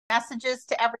messages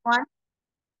to everyone.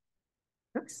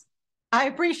 Oops. I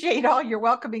appreciate all your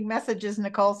welcoming messages,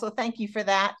 Nicole, so thank you for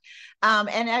that.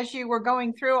 And as you were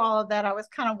going through all of that, I was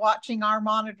kind of watching our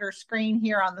monitor screen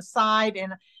here on the side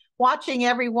and watching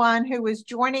everyone who was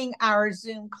joining our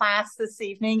Zoom class this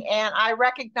evening, and I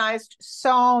recognized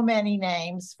so many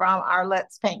names from our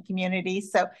Let's Paint community.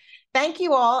 So thank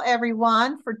you all,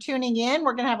 everyone, for tuning in.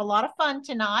 We're going to have a lot of fun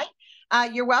tonight.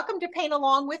 You're welcome to paint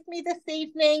along with me this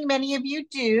evening. Many of you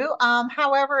do.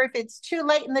 However, if it's too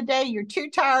late in the day, you're too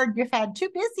tired, you've had too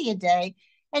busy a day,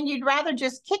 and you'd rather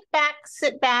just kick back,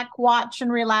 sit back, watch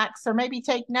and relax, or maybe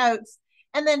take notes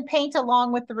and then paint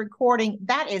along with the recording,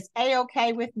 that is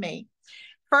a-okay with me.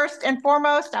 First and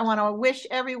foremost, I want to wish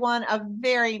everyone a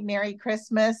very Merry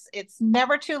Christmas. It's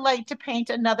never too late to paint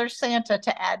another Santa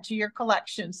to add to your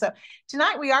collection. So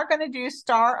tonight we are going to do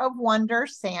Star of Wonder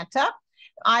Santa.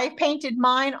 I painted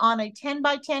mine on a 10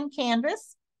 by 10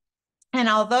 canvas. And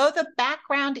although the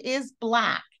background is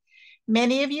black,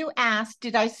 many of you asked,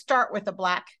 did I start with a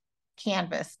black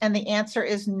canvas? And the answer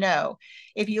is no.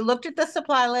 If you looked at the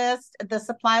supply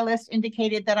list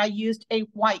indicated that I used a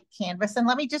white canvas. And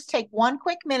let me just take one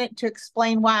quick minute to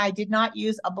explain why I did not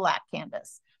use a black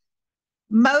canvas.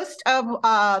 Most of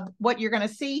what you're going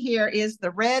to see here is the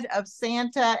red of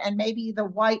Santa and maybe the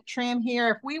white trim here.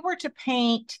 If we were to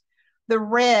paint the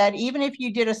red, even if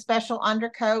you did a special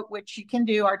undercoat, which you can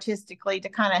do artistically to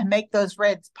kind of make those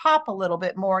reds pop a little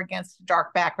bit more against a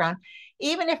dark background,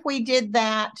 even if we did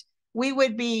that, we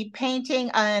would be painting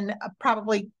and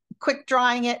probably quick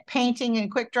drying it, painting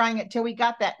and quick drying it till we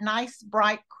got that nice,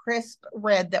 bright, crisp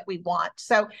red that we want.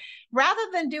 So rather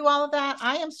than do all of that,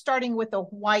 I am starting with a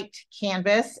white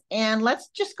canvas. And let's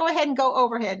just go ahead and go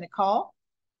overhead, Nicole.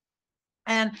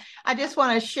 And I just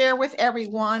want to share with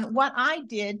everyone what I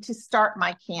did to start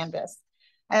my canvas.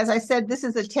 As I said, this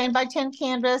is a 10 by 10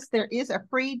 canvas. There is a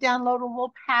free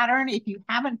downloadable pattern. If you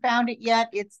haven't found it yet,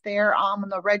 it's there on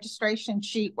the registration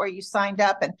sheet where you signed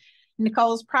up. And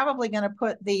Nicole's probably going to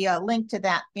put the link to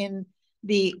that in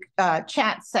the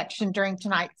chat section during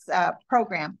tonight's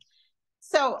program.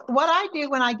 So what I do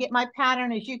when I get my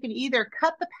pattern is you can either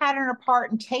cut the pattern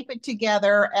apart and tape it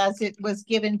together as it was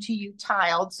given to you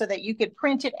tiled so that you could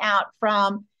print it out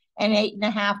from an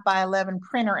 8.5 by 11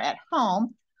 printer at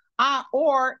home.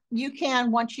 Or you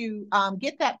can, once you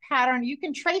get that pattern, you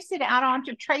can trace it out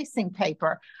onto tracing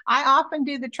paper. I often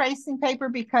do the tracing paper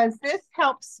because this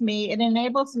helps me. It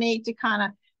enables me to kind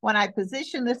of, when I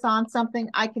position this on something,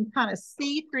 I can kind of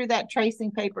see through that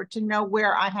tracing paper to know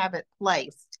where I have it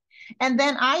placed. And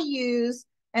then I use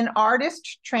an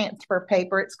artist transfer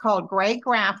paper. It's called gray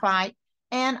graphite.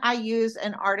 And I use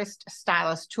an artist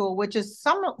stylus tool, which is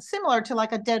similar to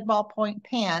like a dead ballpoint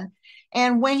pen.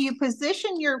 And when you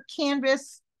position your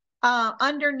canvas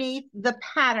underneath the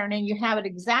pattern and you have it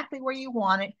exactly where you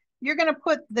want it, you're going to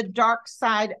put the dark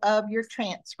side of your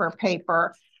transfer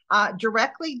paper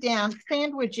directly down,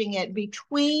 sandwiching it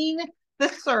between the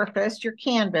surface, your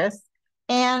canvas,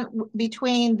 and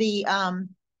between the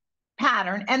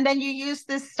pattern. And then you use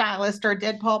this stylus or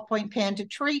dead ballpoint pen to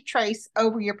trace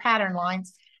over your pattern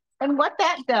lines. And what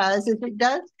that does is it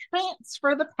does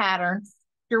transfer the pattern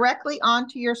directly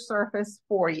onto your surface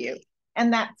for you.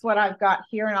 And that's what I've got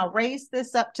here. And I'll raise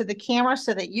this up to the camera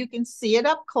so that you can see it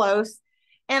up close.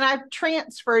 And I've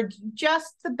transferred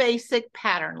just the basic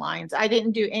pattern lines. I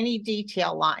didn't do any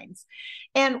detail lines.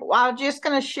 And I'm just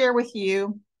going to share with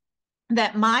you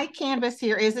that my canvas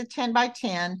here is a 10 by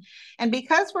 10. And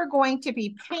because we're going to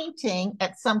be painting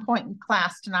at some point in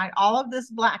class tonight, all of this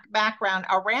black background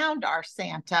around our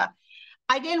Santa,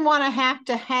 I didn't want to have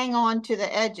to hang on to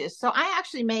the edges. So I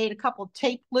actually made a couple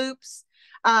tape loops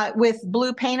with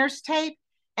blue painter's tape.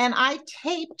 And I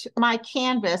taped my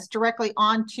canvas directly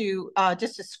onto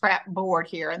just a scrap board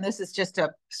here. And this is just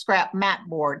a scrap mat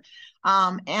board.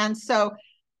 And so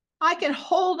I can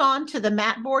hold on to the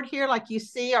mat board here like you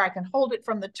see, or I can hold it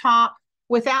from the top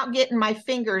without getting my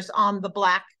fingers on the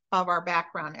black of our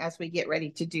background as we get ready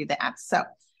to do that. So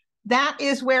that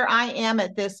is where I am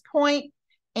at this point.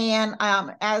 And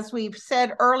as we've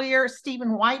said earlier,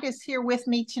 Stephen White is here with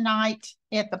me tonight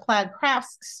at the Plaid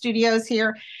Crafts Studios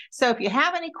here. So if you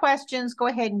have any questions, go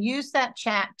ahead and use that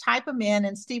chat, type them in,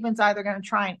 and Stephen's either going to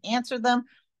try and answer them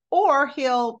or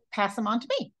he'll pass them on to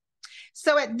me.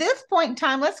 So at this point in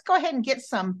time, let's go ahead and get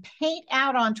some paint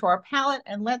out onto our palette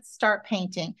and let's start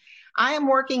painting. I am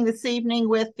working this evening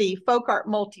with the FolkArt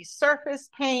multi-surface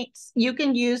paints. You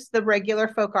can use the regular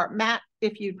FolkArt matte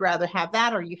if you'd rather have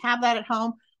that, or you have that at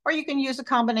home, or you can use a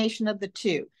combination of the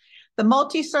two. The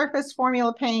multi-surface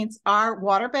formula paints are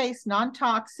water-based,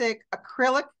 non-toxic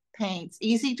acrylic paints,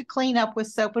 easy to clean up with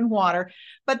soap and water.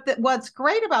 But what's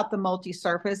great about the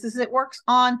multi-surface is it works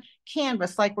on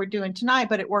canvas like we're doing tonight,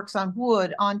 but it works on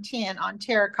wood, on tin, on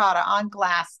terracotta, on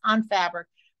glass, on fabric,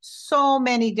 so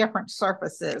many different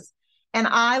surfaces. And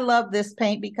I love this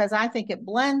paint because I think it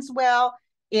blends well.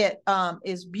 It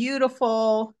is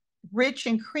beautiful, rich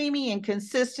and creamy in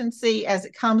consistency as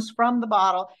it comes from the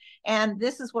bottle. And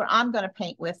this is what I'm going to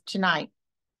paint with tonight.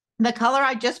 The color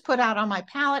I just put out on my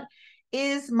palette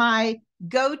is my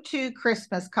go-to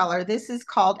Christmas color. This is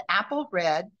called Apple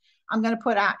Red. I'm going to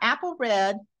put out Apple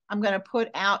Red. I'm going to put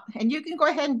out, and you can go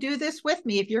ahead and do this with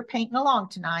me if you're painting along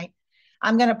tonight.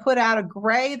 I'm going to put out a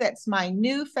gray that's my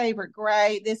new favorite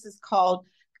gray. This is called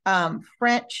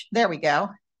French. There we go.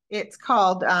 It's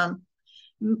called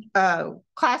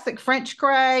classic French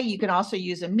gray. You can also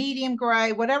use a medium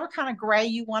gray, whatever kind of gray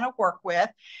you want to work with.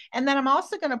 And then I'm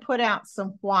also going to put out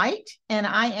some white, and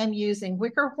I am using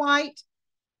Wicker white.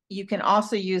 You can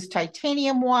also use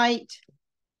titanium white.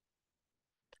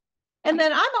 And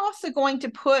then I'm also going to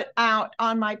put out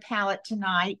on my palette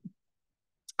tonight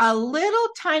a little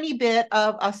tiny bit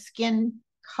of a skin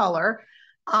color.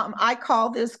 I call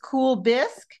this Cool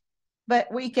Bisque, but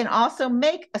we can also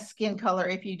make a skin color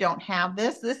if you don't have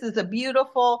this. This is a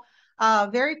beautiful,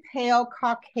 very pale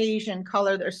Caucasian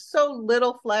color. There's so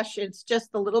little flesh. It's just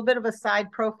a little bit of a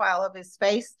side profile of his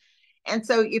face. And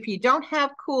so if you don't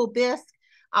have Cool Bisque,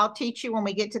 I'll teach you when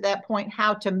we get to that point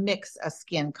how to mix a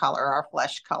skin color or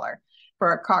flesh color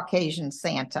for a Caucasian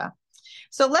Santa.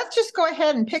 So let's just go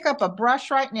ahead and pick up a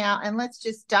brush right now and let's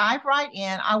just dive right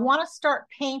in. I want to start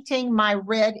painting my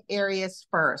red areas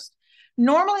first.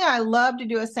 Normally, I love to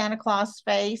do a Santa Claus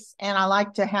face and I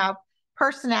like to have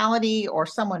personality or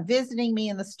someone visiting me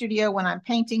in the studio when I'm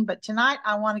painting, but tonight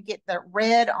I want to get the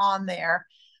red on there.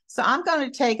 So I'm going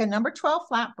to take a number 12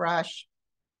 flat brush.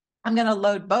 I'm going to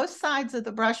load both sides of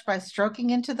the brush by stroking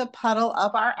into the puddle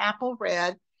of our apple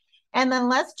red. And then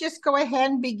let's just go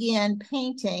ahead and begin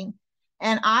painting.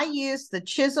 And I use the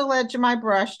chisel edge of my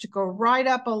brush to go right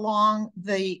up along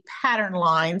the pattern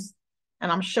lines.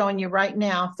 And I'm showing you right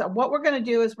now. So what we're going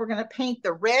to do is we're going to paint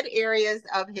the red areas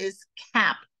of his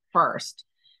cap first.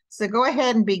 So go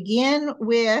ahead and begin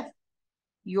with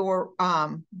your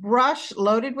brush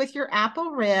loaded with your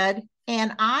apple red.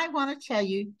 And I want to tell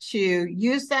you to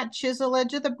use that chisel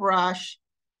edge of the brush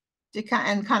to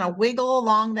kind of wiggle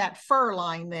along that fur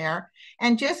line there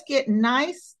and just get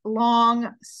nice,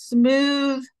 long,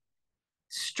 smooth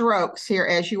strokes here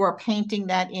as you are painting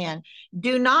that in.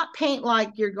 Do not paint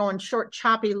like you're going short,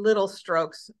 choppy little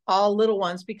strokes, all little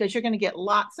ones, because you're going to get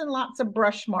lots and lots of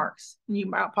brush marks. You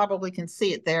probably can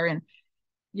see it there. And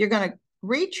you're going to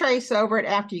retrace over it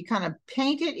after you kind of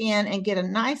paint it in and get a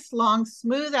nice, long,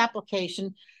 smooth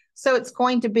application. So it's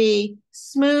going to be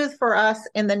smooth for us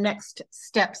in the next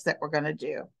steps that we're going to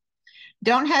do.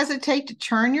 Don't hesitate to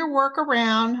turn your work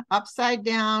around, upside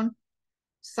down,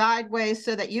 sideways,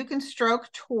 so that you can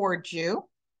stroke towards you.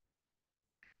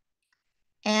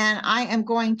 And I am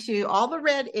going to, all the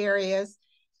red areas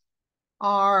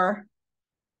are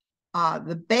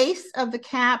the base of the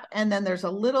cap, and then there's a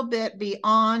little bit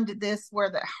beyond this where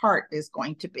the heart is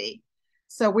going to be.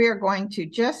 So we are going to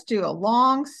just do a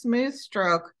long, smooth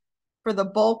stroke for the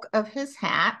bulk of his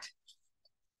hat.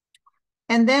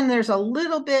 And then there's a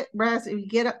little bit, as you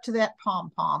get up to that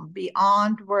pom-pom,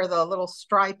 beyond where the little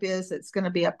stripe is, it's going to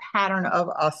be a pattern of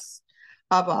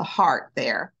a heart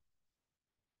there.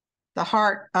 The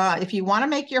heart, if you want to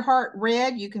make your heart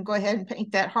red, you can go ahead and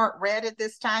paint that heart red at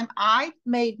this time. I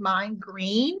made mine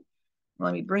green.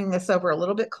 Let me bring this over a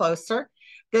little bit closer.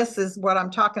 This is what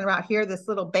I'm talking about here, this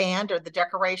little band or the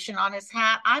decoration on his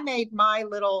hat. I made my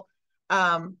little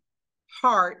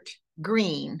heart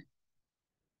green.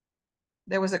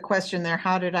 There was a question there,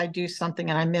 how did I do something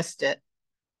and I missed it?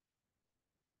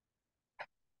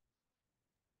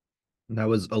 That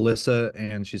was Alyssa,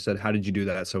 and she said, how did you do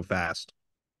that so fast?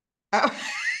 Oh,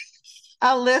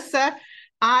 Alyssa,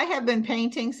 I have been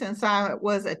painting since I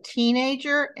was a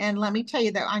teenager, and let me tell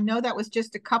you that I know that was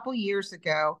just a couple years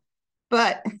ago,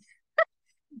 but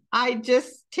I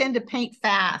just tend to paint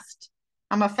fast.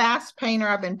 I'm a fast painter.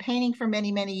 I've been painting for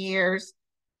many, many years.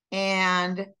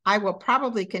 And I will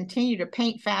probably continue to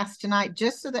paint fast tonight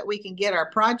just so that we can get our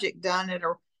project done at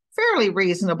a fairly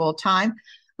reasonable time.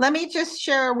 Let me just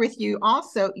share with you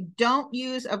also, don't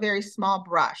use a very small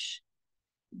brush.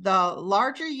 The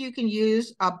larger you can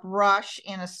use a brush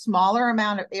in a smaller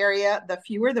amount of area, the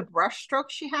fewer the brush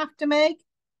strokes you have to make.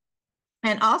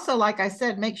 And also, like I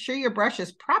said, make sure your brush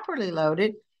is properly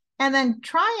loaded and then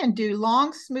try and do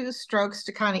long, smooth strokes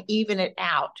to kind of even it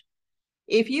out.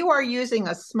 If you are using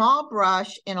a small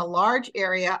brush in a large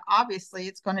area, obviously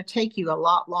it's going to take you a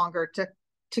lot longer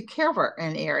to cover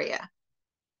an area.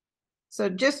 So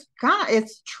just kind of,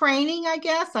 it's training, I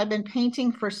guess. I've been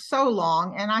painting for so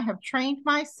long, and I have trained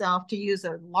myself to use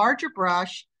a larger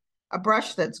brush, a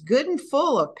brush that's good and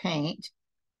full of paint,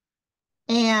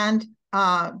 and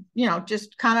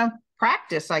just kind of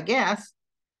practice, I guess.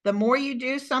 The more you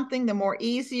do something, the more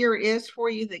easier it is for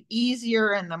you, the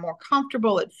easier and the more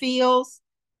comfortable it feels.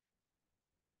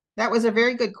 That was a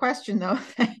very good question, though.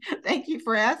 Thank you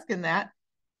for asking that.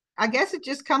 I guess it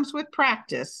just comes with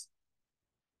practice.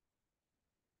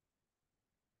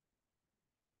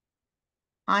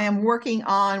 I am working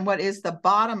on what is the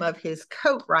bottom of his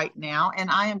coat right now, and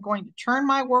I am going to turn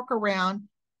my work around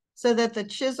so that the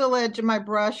chisel edge of my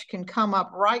brush can come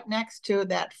up right next to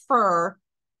that fur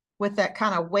with that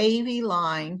kind of wavy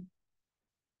line.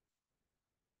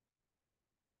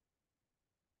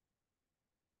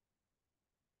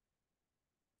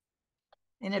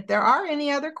 And if there are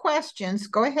any other questions,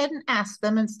 go ahead and ask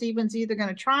them, and Stephen's either going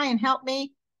to try and help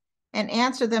me and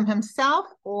answer them himself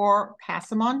or pass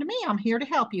them on to me. I'm here to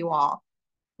help you all.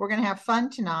 We're going to have fun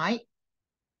tonight.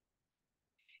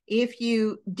 If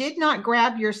you did not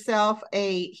grab yourself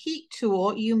a heat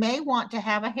tool, you may want to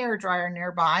have a hairdryer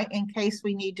nearby in case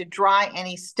we need to dry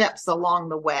any steps along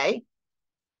the way.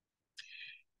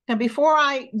 Now, before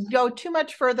I go too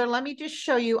much further, let me just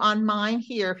show you on mine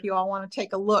here, if you all want to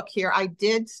take a look here. I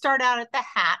did start out at the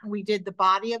hat, and we did the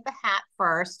body of the hat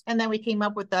first, and then we came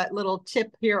up with that little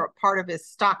tip here, part of his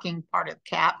stocking, part of the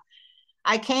cap.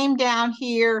 I came down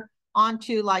here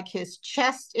onto like his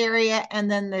chest area, and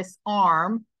then this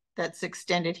arm that's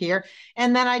extended here.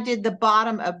 And then I did the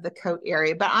bottom of the coat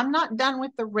area, but I'm not done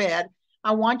with the red.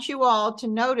 I want you all to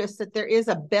notice that there is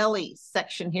a belly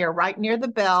section here right near the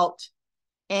belt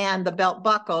and the belt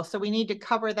buckle. So we need to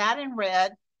cover that in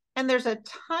red. And there's a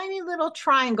tiny little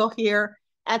triangle here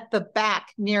at the back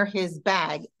near his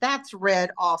bag. That's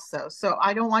red also. So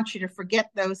I don't want you to forget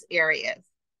those areas.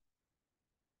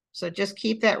 So just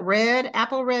keep that red,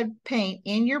 apple red paint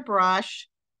in your brush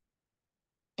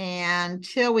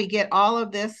until we get all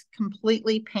of this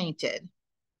completely painted.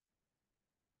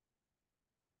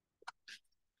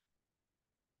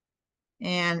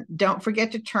 And don't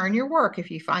forget to turn your work if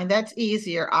you find that's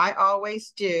easier. I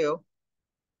always do.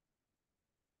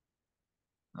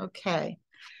 Okay.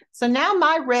 So now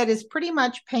my red is pretty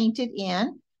much painted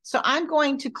in. So I'm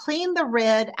going to clean the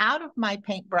red out of my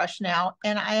paintbrush now.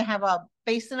 And I have a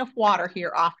basin of water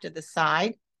here off to the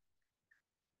side.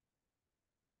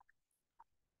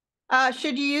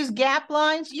 Should you use gap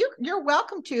lines? You're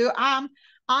welcome to. On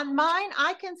mine,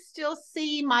 I can still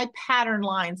see my pattern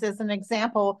lines. As an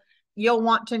example, you'll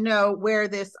want to know where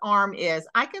this arm is.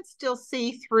 I can still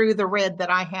see through the red that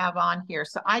I have on here.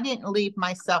 So I didn't leave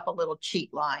myself a little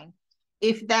cheat line.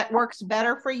 If that works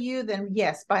better for you, then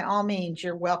yes, by all means,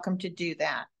 you're welcome to do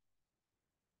that.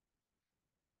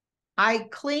 I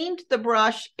cleaned the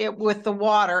brush with the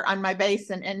water on my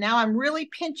basin, and now I'm really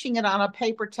pinching it on a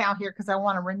paper towel here because I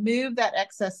want to remove that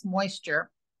excess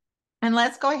moisture. And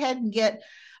let's go ahead and get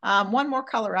one more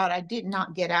color out I did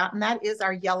not get out, and that is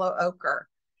our yellow ochre.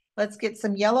 Let's get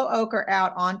some yellow ochre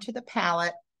out onto the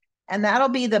palette, and that'll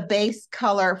be the base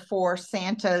color for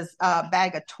Santa's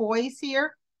bag of toys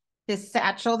here, his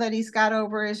satchel that he's got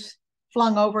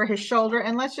flung over his shoulder.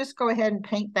 And let's just go ahead and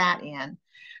paint that in.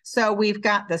 So we've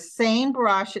got the same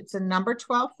brush. It's a number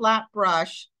 12 flat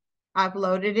brush. I've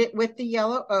loaded it with the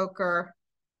yellow ochre.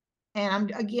 And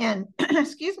I'm, again,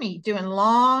 excuse me, doing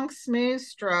long, smooth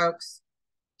strokes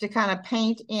to kind of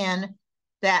paint in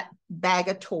that bag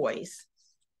of toys.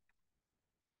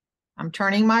 I'm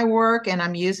turning my work, and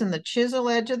I'm using the chisel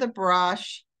edge of the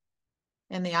brush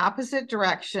in the opposite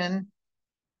direction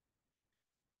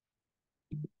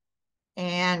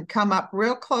and come up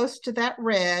real close to that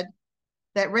red.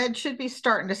 That red should be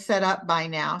starting to set up by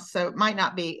now, so it might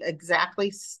not be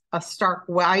exactly a stark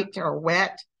white or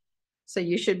wet. So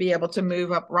you should be able to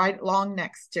move up right along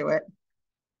next to it.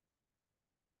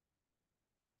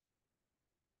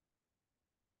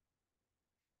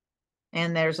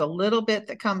 And there's a little bit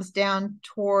that comes down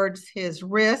towards his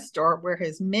wrist or where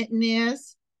his mitten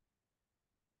is.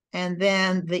 And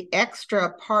then the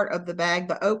extra part of the bag,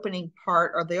 the opening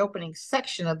part or the opening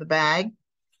section of the bag,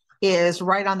 is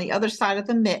right on the other side of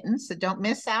the mitten, so don't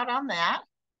miss out on that.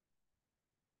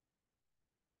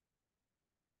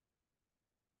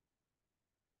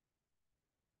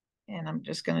 And I'm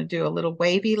just going to do a little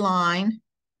wavy line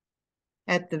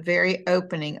at the very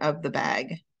opening of the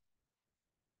bag.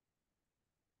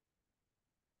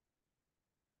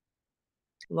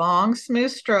 Long,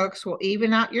 smooth strokes will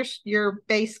even out your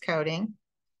base coating.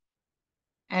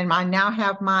 And I now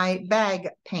have my bag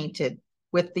painted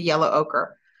with the yellow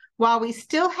ochre. While we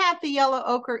still have the yellow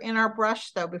ochre in our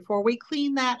brush, though, before we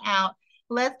clean that out,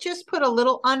 let's just put a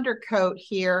little undercoat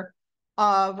here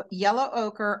of yellow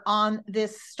ochre on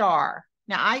this star.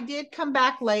 Now, I did come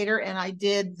back later and I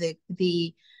did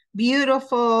the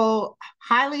beautiful,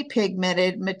 highly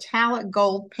pigmented metallic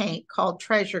gold paint called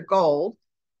Treasure Gold.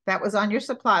 That was on your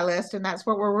supply list, and that's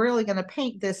what we're really going to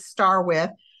paint this star with.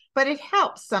 But it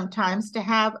helps sometimes to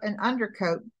have an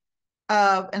undercoat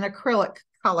of an acrylic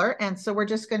color. And so we're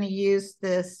just going to use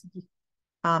this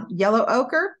yellow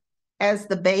ochre as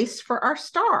the base for our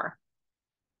star.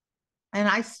 And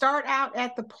I start out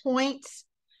at the points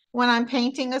when I'm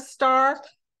painting a star,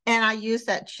 and I use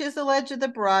that chisel edge of the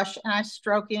brush and I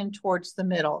stroke in towards the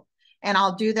middle. And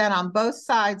I'll do that on both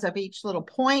sides of each little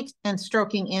point and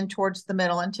stroking in towards the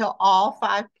middle until all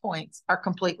 5 points are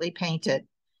completely painted.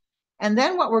 And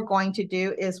then what we're going to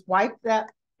do is wipe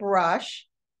that brush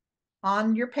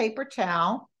on your paper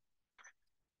towel.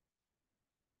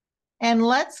 And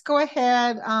let's go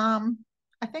ahead.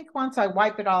 I think once I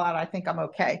wipe it all out, I think I'm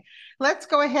okay. Let's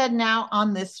go ahead now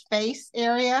on this face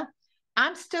area.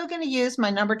 I'm still going to use my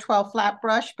number 12 flat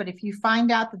brush, but if you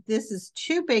find out that this is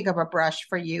too big of a brush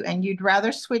for you and you'd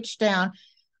rather switch down,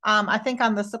 I think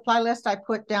on the supply list, I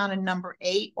put down a number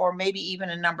 8 or maybe even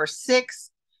a number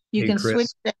 6. You Hey, can switch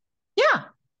Chris, down. Yeah.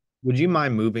 would you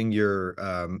mind moving your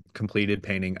completed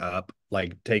painting up?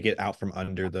 Like take it out from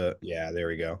under the, yeah, there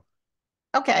we go.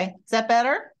 Okay. Is that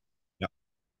better? Yep.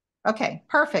 Okay,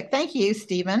 perfect. Thank you,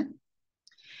 Stephen.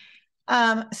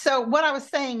 So what I was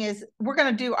saying is we're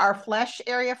going to do our flesh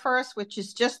area first, which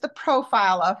is just the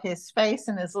profile of his face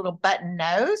and his little button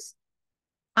nose.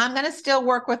 I'm going to still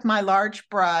work with my large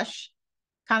brush,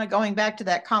 kind of going back to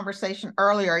that conversation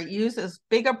earlier. Use as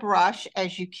big a brush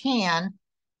as you can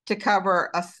to cover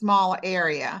a small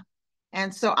area.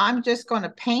 And so I'm just going to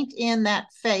paint in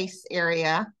that face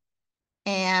area.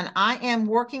 And I am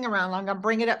working around, I'm going to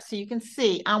bring it up so you can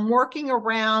see, I'm working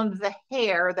around the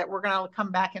hair that we're going to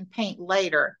come back and paint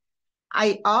later.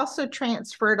 I also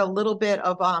transferred a little bit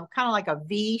of kind of like a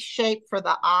V shape for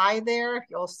the eye there.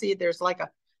 You'll see there's like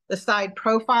the side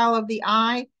profile of the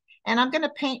eye. And I'm going to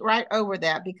paint right over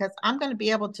that because I'm going to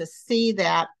be able to see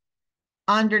that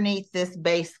underneath this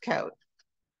base coat.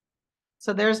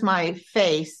 So there's my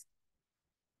face.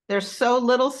 There's so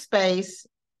little space.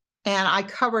 And I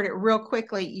covered it real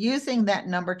quickly using that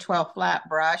number 12 flat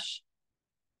brush.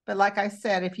 But like I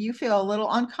said, if you feel a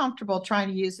little uncomfortable trying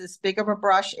to use this big of a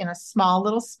brush in a small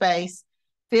little space,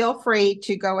 feel free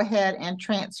to go ahead and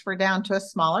transfer down to a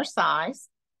smaller size.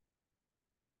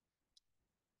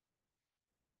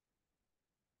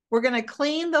 We're going to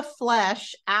clean the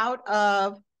flesh out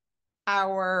of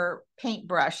our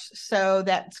paintbrush. So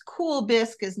that cool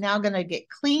bisque is now going to get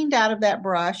cleaned out of that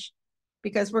brush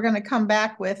because we're going to come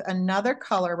back with another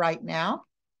color right now.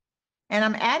 And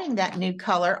I'm adding that new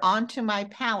color onto my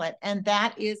palette, and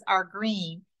that is our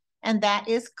green. And that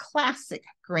is classic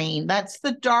green. That's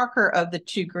the darker of the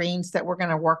two greens that we're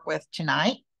going to work with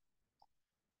tonight.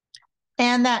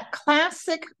 And that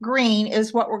classic green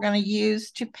is what we're going to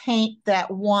use to paint that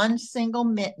one single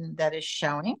mitten that is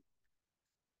showing.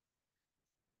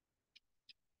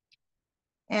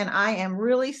 And I am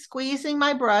really squeezing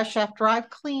my brush after I've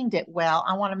cleaned it well.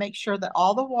 I want to make sure that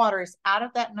all the water is out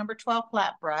of that number 12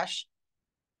 flat brush.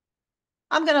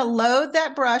 I'm going to load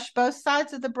that brush, both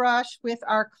sides of the brush, with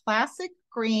our classic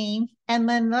green, and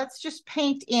then let's just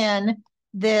paint in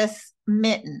this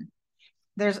mitten.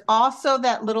 There's also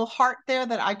that little heart there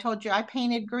that I told you I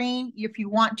painted green. If you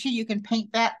want to, you can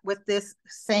paint that with this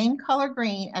same color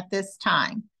green at this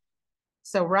time.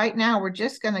 So right now we're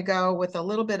just going to go with a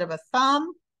little bit of a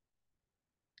thumb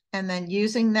and then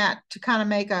using that to kind of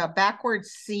make a backward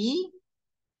C.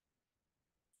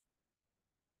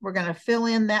 We're going to fill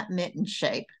in that mitten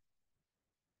shape.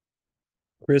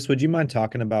 Chris, would you mind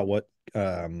talking about what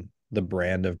the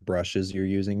brand of brushes you're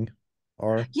using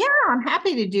are? Yeah, I'm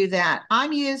happy to do that.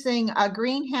 I'm using a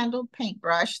green handled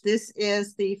paintbrush. This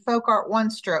is the FolkArt one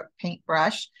stroke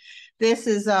paintbrush. This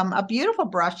is a beautiful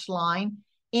brush line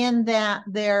in that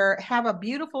they have a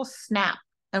beautiful snap.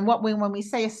 And when we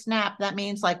say a snap, that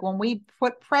means like when we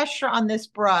put pressure on this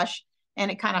brush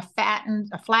and it kind of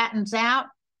flattens out.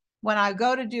 When I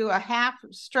go to do a half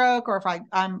stroke or if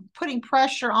I'm putting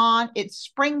pressure on, it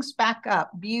springs back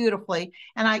up beautifully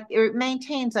and it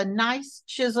maintains a nice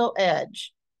chisel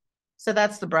edge. So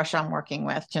that's the brush I'm working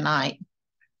with tonight.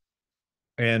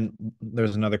 And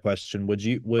there's another question.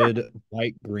 Would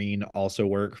light green also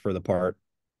work for the part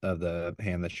of the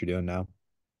hand that you're doing now?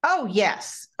 Oh,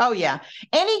 yes. Oh, yeah.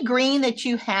 Any green that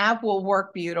you have will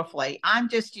work beautifully. I'm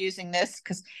just using this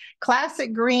because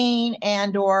classic green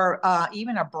and or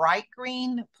even a bright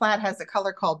green. Plaid has a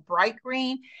color called bright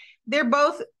green. They're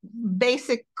both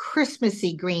basic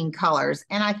Christmassy green colors,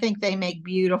 and I think they make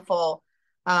beautiful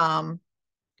um,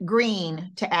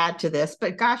 green to add to this.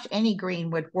 But gosh, any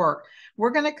green would work. We're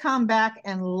going to come back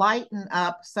and lighten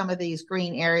up some of these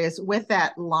green areas with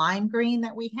that lime green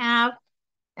that we have.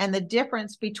 And the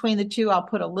difference between the two, I'll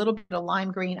put a little bit of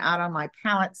lime green out on my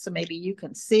palette so maybe you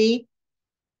can see.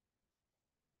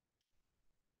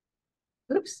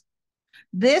 Oops.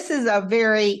 This is a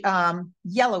very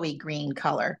yellowy green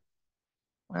color.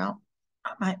 Well,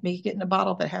 I might be getting a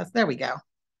bottle that has, there we go.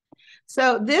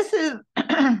 So this is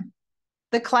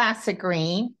the classic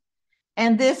green.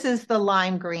 And this is the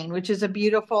lime green, which is a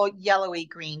beautiful yellowy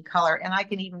green color. And I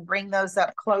can even bring those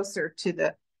up closer to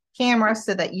the camera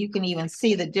so that you can even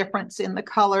see the difference in the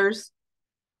colors.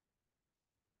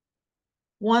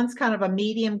 One's kind of a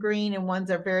medium green and one's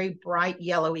a very bright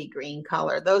yellowy green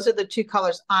color. Those are the two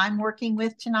colors I'm working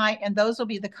with tonight. And those will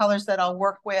be the colors that I'll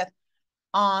work with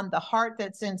on the heart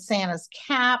that's in Santa's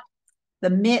cap, the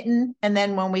mitten, and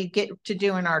then when we get to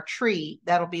doing our tree,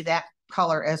 that'll be that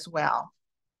color as well.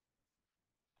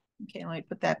 Okay, let me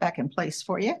put that back in place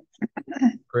for you.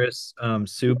 Chris,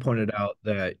 Sue pointed out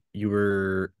that you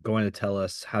were going to tell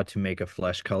us how to make a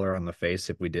flesh color on the face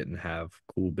if we didn't have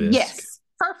cool bisque. Yes,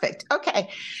 perfect. Okay,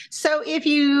 so if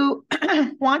you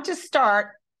want to start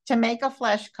to make a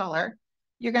flesh color,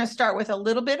 you're going to start with a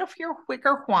little bit of your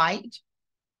wicker white.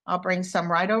 I'll bring some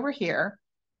right over here.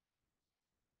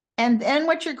 And then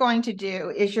what you're going to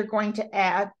do is you're going to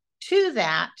add to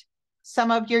that some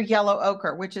of your yellow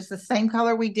ochre, which is the same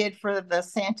color we did for the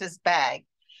Santa's bag.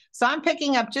 So I'm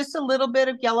picking up just a little bit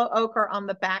of yellow ochre on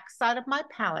the back side of my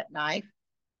palette knife.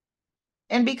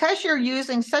 And because you're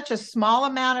using such a small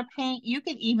amount of paint, you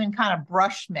can even kind of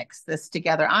brush mix this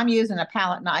together. I'm using a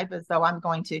palette knife as though I'm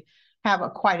going to have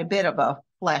quite a bit of a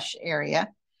flesh area.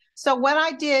 So what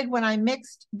I did when I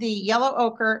mixed the yellow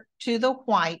ochre to the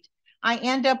white, I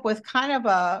end up with kind of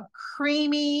a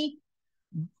creamy,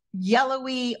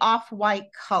 yellowy off-white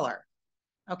color,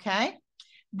 okay?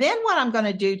 Then what I'm going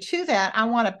to do to that, I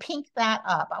want to pink that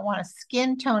up. I want to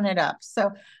skin tone it up.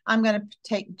 So I'm going to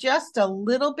take just a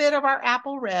little bit of our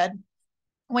apple red.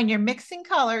 When you're mixing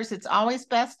colors, it's always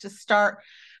best to start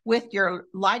with your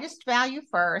lightest value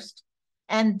first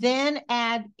and then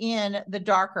add in the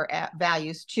darker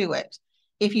values to it.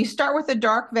 If you start with a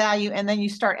dark value and then you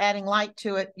start adding light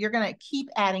to it, you're going to keep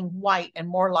adding white and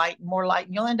more light and more light,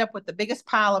 and you'll end up with the biggest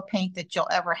pile of paint that you'll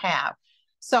ever have.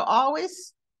 So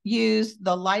always use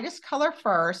the lightest color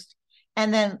first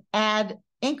and then add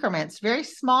increments, very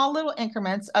small little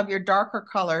increments of your darker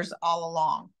colors all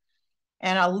along.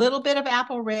 And a little bit of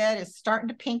apple red is starting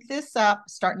to pink this up,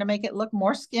 starting to make it look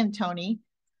more skin tony.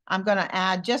 I'm going to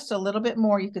add just a little bit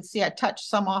more. You can see I touched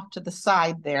some off to the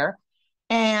side there.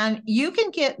 And you can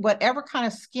get whatever kind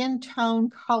of skin tone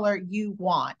color you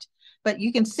want. But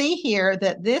you can see here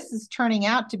that this is turning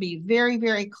out to be very,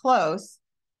 very close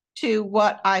to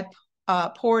what I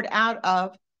poured out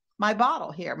of my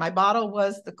bottle here. My bottle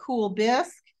was the Cool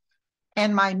Bisque,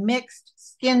 and my mixed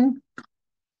skin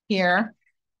here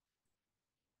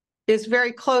is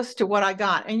very close to what I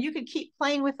got. And you could keep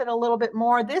playing with it a little bit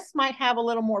more. This might have a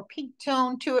little more pink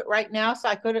tone to it right now, so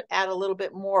I could add a little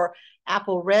bit more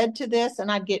apple red to this,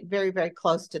 and I'd get very, very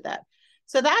close to that.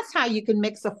 So that's how you can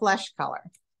mix a flesh color.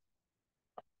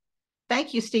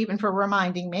 Thank you, Stephen, for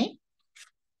reminding me.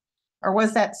 Or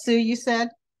was that Sue you said?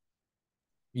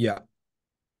 Yeah.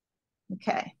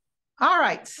 Okay. All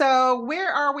right. So where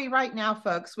are we right now,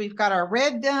 folks? We've got our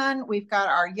red done. We've got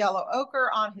our yellow ochre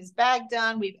on his bag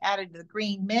done. We've added the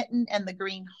green mitten and the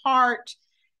green heart.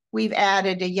 We've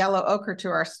added a yellow ochre to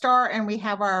our star, and we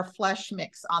have our flesh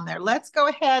mix on there. Let's go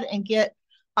ahead and get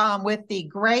with the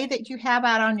gray that you have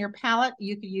out on your palette.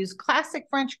 You could use classic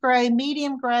French gray,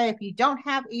 medium gray. If you don't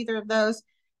have either of those,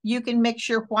 you can mix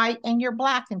your white and your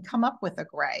black and come up with a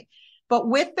gray. But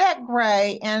with that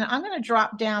gray, and I'm going to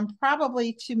drop down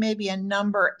probably to maybe a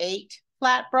number 8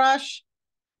 flat brush.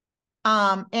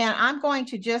 And I'm going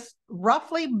to just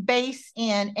roughly base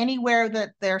in anywhere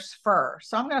that there's fur.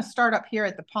 So I'm going to start up here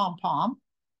at the pom-pom.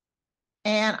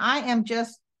 And I am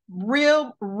just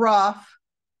real rough,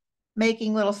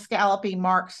 making little scallopy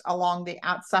marks along the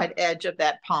outside edge of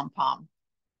that pom-pom.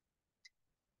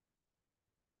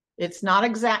 It's not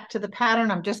exact to the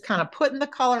pattern. I'm just kind of putting the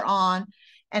color on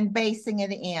and basing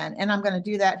it in. And I'm going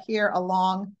to do that here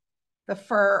along the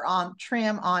fur on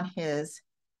trim on his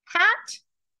hat.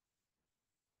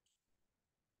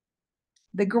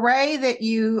 The gray that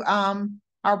you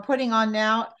are putting on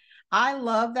now. I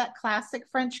love that classic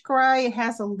French gray. It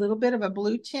has a little bit of a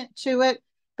blue tint to it,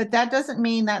 but that doesn't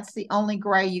mean that's the only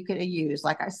gray you could use.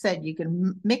 Like I said, you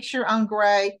can mix your own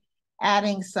gray,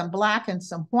 adding some black and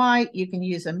some white. You can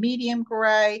use a medium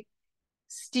gray.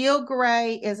 Steel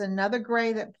gray is another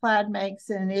gray that Plaid makes,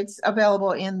 and it's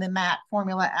available in the matte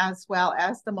formula as well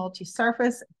as the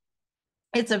multi-surface.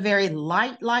 It's a very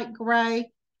light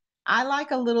gray. I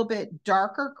like a little bit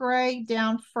darker gray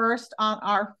down first on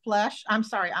our on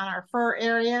our fur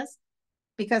areas,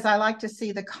 because I like to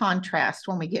see the contrast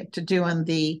when we get to doing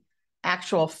the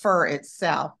actual fur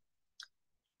itself.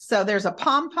 So there's a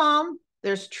pom-pom,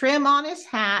 there's trim on his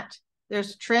hat,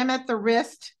 there's trim at the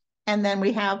wrist, and then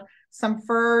we have some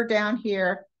fur down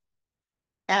here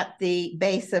at the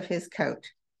base of his coat.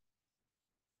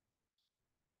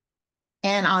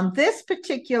 And on this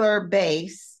particular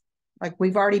base, like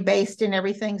we've already based in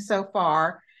everything so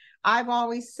far, I've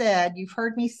always said, you've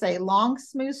heard me say long,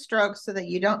 smooth strokes so that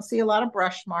you don't see a lot of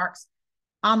brush marks.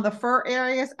 On the fur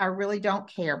areas, I really don't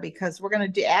care because we're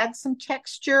going to add some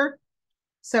texture.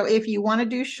 So if you want to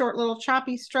do short little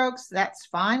choppy strokes, that's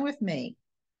fine with me.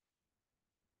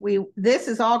 This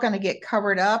is all going to get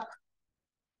covered up,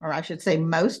 or I should say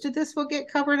most of this will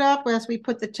get covered up as we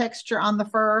put the texture on the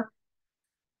fur.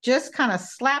 Just kind of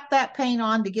slap that paint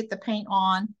on to get the paint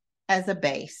on as a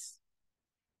base.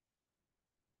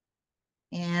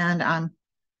 And I'm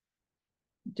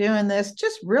doing this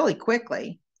just really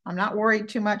quickly. I'm not worried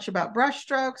too much about brush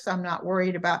strokes. I'm not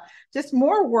worried about, just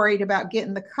more worried about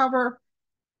getting the cover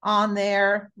on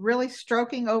there, really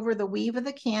stroking over the weave of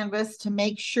the canvas to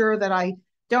make sure that I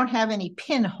don't have any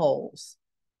pinholes.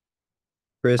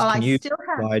 Chris, can you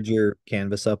slide your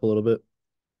canvas up a little bit?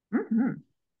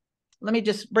 Let me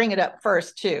just bring it up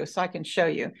first too, so I can show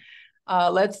you.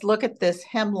 Let's look at this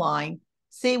hemline.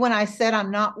 See, when I said I'm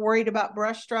not worried about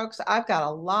brush strokes, I've got a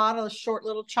lot of short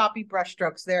little choppy brush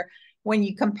strokes there. When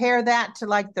you compare that to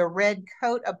like the red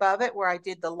coat above it where I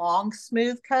did the long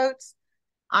smooth coats,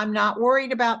 I'm not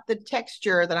worried about the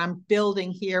texture that I'm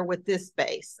building here with this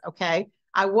base, okay?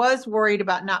 I was worried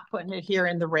about not putting it here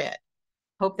in the red.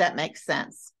 Hope that makes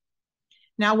sense.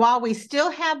 Now, while we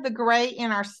still have the gray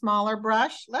in our smaller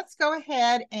brush, let's go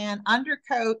ahead and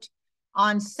undercoat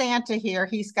on Santa here.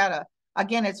 He's got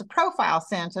again, it's a profile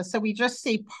Santa, so we just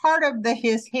see part of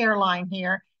his hairline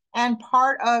here and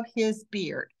part of his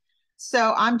beard.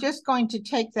 So I'm just going to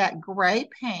take that gray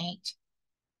paint,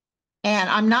 and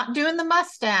I'm not doing the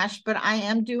mustache, but I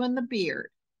am doing the beard.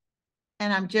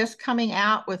 And I'm just coming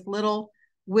out with little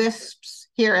wisps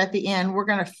here at the end. We're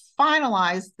going to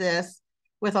finalize this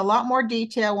with a lot more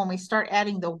detail when we start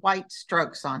adding the white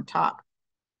strokes on top.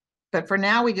 But for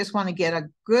now, we just want to get a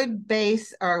good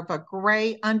base of a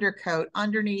gray undercoat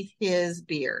underneath his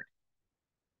beard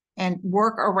and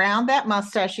work around that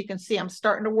mustache. You can see I'm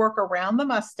starting to work around the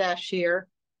mustache here.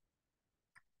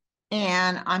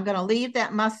 And I'm going to leave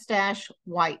that mustache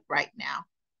white right now.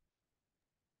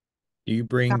 Do you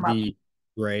bring the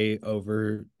gray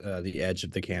over the edge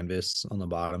of the canvas on the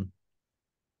bottom?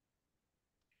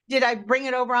 Did I bring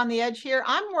it over on the edge here?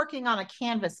 I'm working on a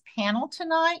canvas panel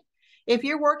tonight. If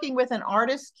you're working with an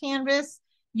artist canvas,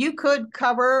 you could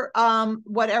cover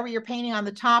whatever you're painting on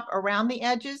the top around the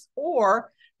edges,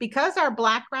 or because our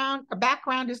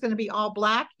background is going to be all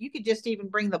black, you could just even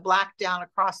bring the black down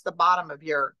across the bottom of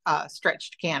your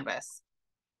stretched canvas.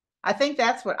 I think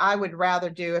that's what I would rather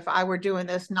do if I were doing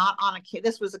this not on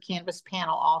this was a canvas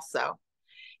panel also.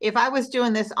 If I was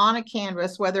doing this on a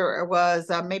canvas, whether it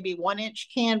was maybe 1-inch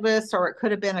canvas or it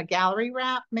could have been a gallery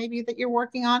wrap maybe that you're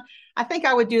working on, I think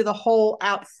I would do the whole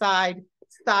outside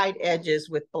side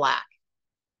edges with black.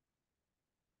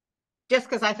 Just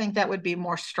because I think that would be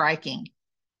more striking.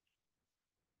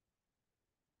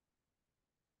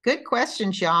 Good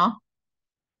questions, y'all.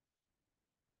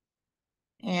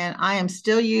 And I am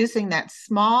still using that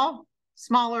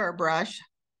smaller brush,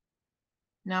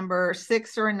 number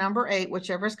 6 or number 8,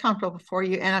 whichever is comfortable for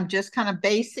you. And I'm just kind of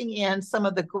basing in some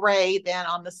of the gray then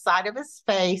on the side of his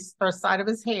face or side of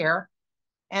his hair,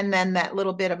 and then that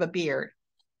little bit of a beard.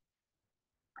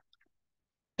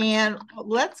 And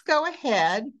let's go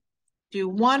ahead, do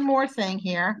one more thing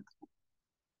here.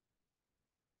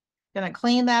 Gonna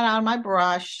clean that out of my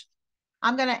brush.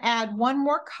 I'm gonna add one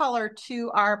more color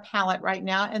to our palette right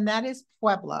now, and that is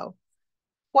Pueblo.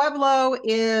 Pueblo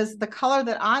is the color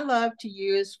that I love to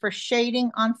use for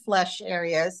shading on flesh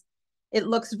areas. It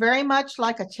looks very much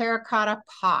like a terracotta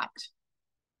pot.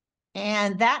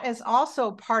 And that is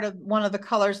also part of one of the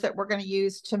colors that we're going to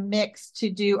use to mix to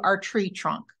do our tree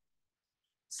trunk.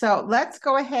 So let's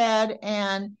go ahead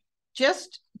and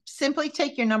just simply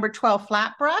take your number 12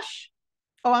 flat brush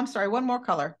Oh, I'm sorry, one more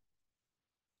color.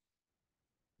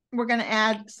 We're going to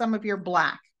add some of your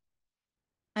black.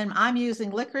 And I'm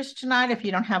using Licorice tonight. If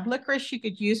you don't have Licorice, you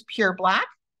could use pure black.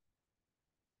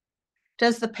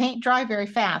 Does the paint dry very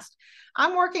fast?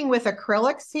 I'm working with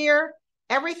acrylics here.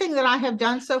 Everything that I have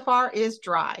done so far is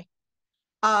dry.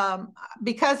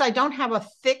 Because I don't have a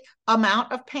thick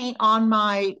amount of paint on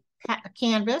my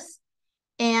canvas,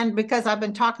 and because I've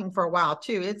been talking for a while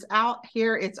too, it's out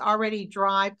here, it's already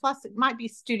dry. Plus it might be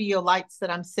studio lights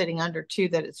that I'm sitting under too,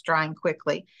 that it's drying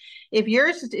quickly. If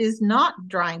yours is not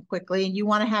drying quickly and you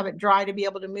want to have it dry to be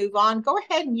able to move on, go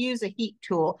ahead and use a heat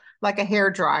tool like a hair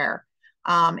dryer.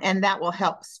 And that will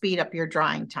help speed up your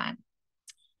drying time.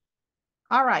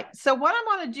 All right, so what I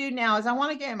want to do now is I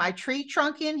want to get my tree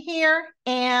trunk in here,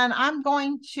 and I'm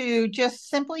going to just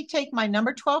simply take my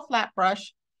number 12 flat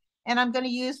brush, and I'm going to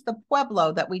use the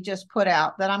Pueblo that we just put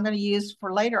out that I'm going to use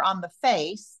for later on the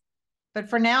face. But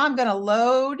for now, I'm going to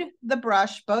load the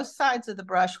brush, both sides of the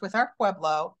brush, with our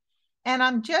Pueblo, and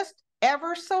I'm just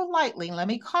ever so lightly, let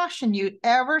me caution you,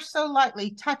 ever so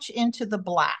lightly touch into the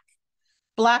black.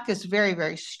 Black is very,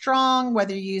 very strong,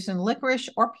 whether you're using licorice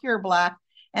or pure black,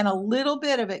 and a little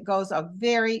bit of it goes a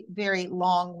very, very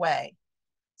long way.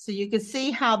 So you can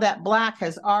see how that black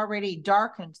has already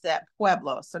darkened that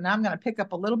Pueblo. So now I'm going to pick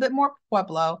up a little bit more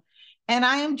Pueblo, and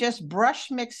I am just brush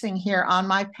mixing here on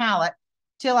my palette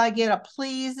till I get a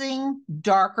pleasing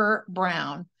darker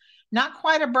brown. Not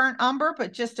quite a burnt umber,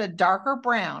 but just a darker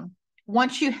brown.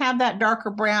 Once you have that darker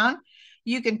brown,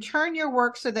 you can turn your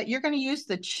work so that you're going to use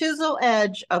the chisel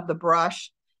edge of the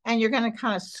brush, and you're going to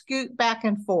kind of scoot back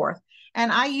and forth. And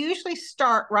I usually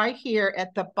start right here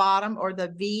at the bottom, or the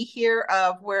V here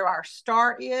of where our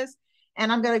star is,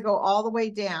 and I'm going to go all the way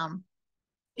down.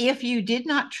 If you did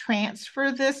not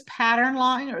transfer this pattern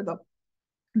line or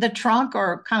the trunk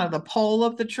or kind of the pole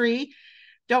of the tree,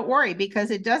 don't worry, because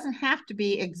it doesn't have to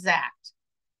be exact.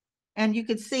 And you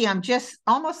can see I'm just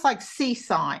almost like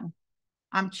seesawing.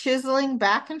 I'm chiseling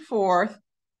back and forth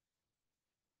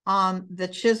on the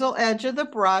chisel edge of the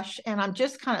brush, and I'm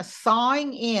just kind of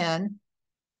sawing in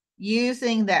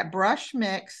using that brush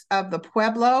mix of the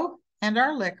Pueblo and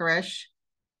our licorice.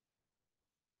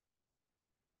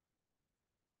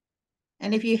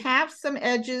 And if you have some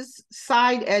edges,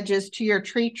 side edges to your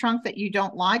tree trunk that you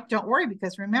don't like, don't worry,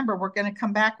 because remember, we're going to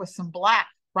come back with some black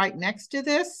right next to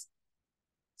this.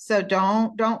 So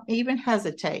don't even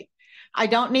hesitate. I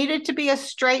don't need it to be a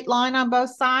straight line on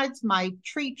both sides. My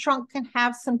tree trunk can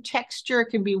have some texture.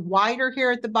 It can be wider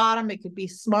here at the bottom. It could be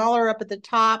smaller up at the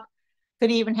top.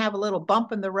 Could even have a little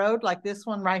bump in the road, like this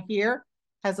one right here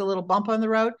has a little bump on the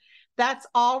road. That's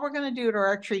all we're going to do to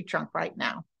our tree trunk right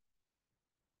now.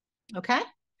 Okay,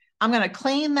 I'm going to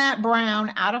clean that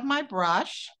brown out of my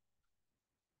brush,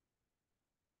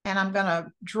 and I'm going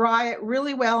to dry it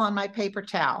really well on my paper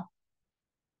towel.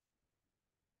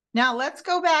 Now let's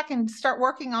go back and start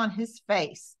working on his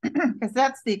face, because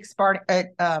that's the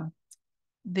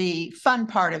fun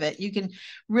part of it. You can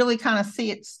really kind of see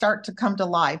it start to come to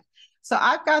life. So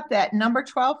I've got that number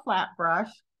 12 flat brush,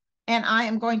 and I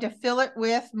am going to fill it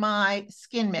with my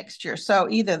skin mixture. So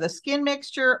either the skin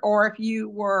mixture, or if you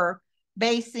were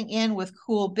basing in with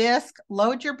cool bisque,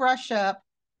 load your brush up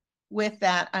with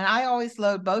that. And I always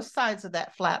load both sides of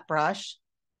that flat brush.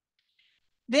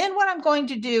 Then what I'm going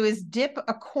to do is dip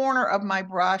a corner of my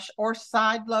brush or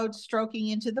side load stroking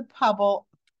into the puddle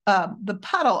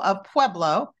of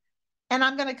Pueblo. And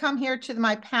I'm going to come here to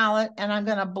my palette, and I'm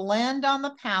going to blend on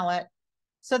the palette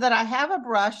so that I have a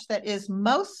brush that is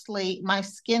mostly my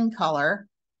skin color,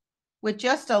 with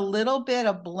just a little bit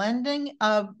of blending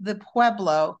of the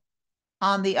Pueblo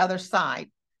on the other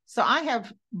side. So I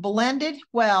have blended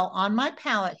well on my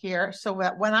palette here, so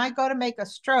that when I go to make a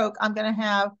stroke, I'm going to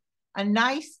have a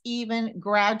nice, even,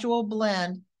 gradual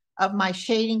blend of my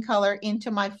shading color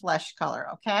into my flesh color,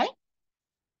 okay?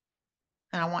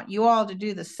 And I want you all to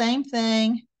do the same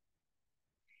thing.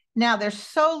 Now, there's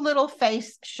so little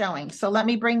face showing, so let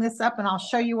me bring this up and I'll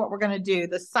show you what we're going to do.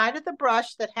 The side of the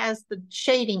brush that has the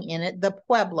shading in it, the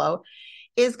Pueblo,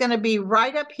 is going to be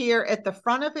right up here at the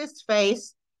front of his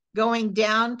face, going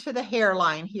down to the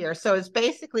hairline here. So it's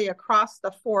basically across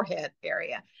the forehead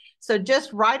area. So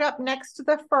just right up next to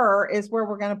the fur is where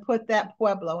we're going to put that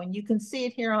Pueblo, and you can see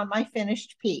it here on my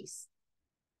finished piece.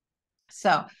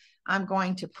 So I'm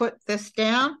going to put this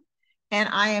down, and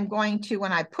I am going to,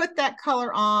 when I put that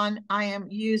color on, I am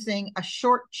using a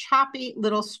short, choppy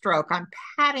little stroke. I'm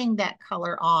patting that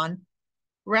color on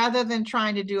rather than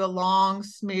trying to do a long,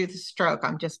 smooth stroke.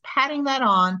 I'm just patting that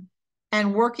on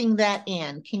and working that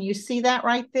in. Can you see that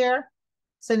right there?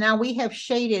 So now we have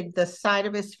shaded the side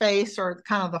of his face, or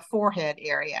kind of the forehead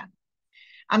area.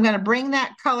 I'm going to bring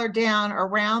that color down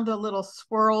around the little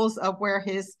swirls of where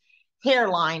his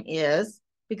hairline is,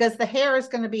 because the hair is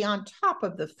going to be on top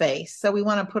of the face. So we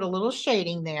want to put a little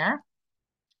shading there.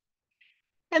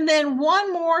 And then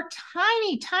one more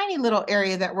tiny, tiny little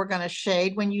area that we're going to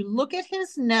shade. When you look at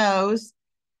his nose,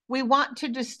 we want to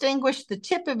distinguish the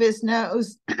tip of his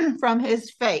nose from his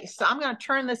face. So I'm going to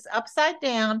turn this upside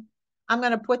down. I'm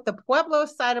going to put the Pueblo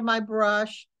side of my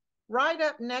brush right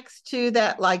up next to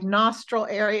that like nostril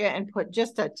area and put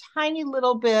just a tiny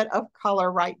little bit of color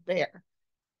right there.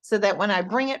 So that when I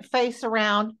bring it face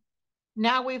around,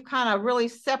 now we've kind of really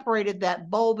separated that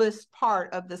bulbous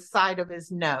part of the side of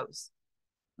his nose.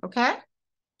 Okay?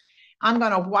 I'm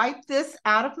going to wipe this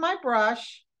out of my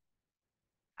brush.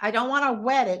 I don't want to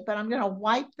wet it, but I'm going to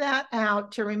wipe that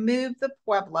out to remove the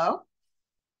Pueblo.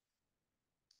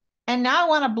 And now I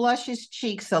want to blush his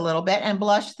cheeks a little bit and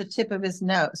blush the tip of his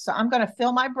nose. So I'm going to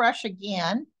fill my brush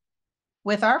again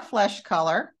with our flesh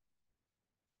color.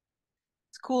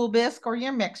 It's Cool Bisque or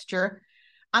your mixture.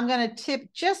 I'm going to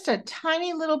tip just a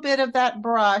tiny little bit of that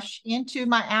brush into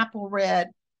my apple red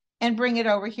and bring it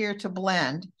over here to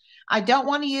blend. I don't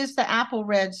want to use the apple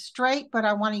red straight, but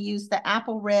I want to use the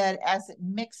apple red as it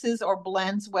mixes or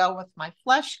blends well with my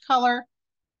flesh color.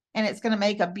 And it's going to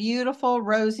make a beautiful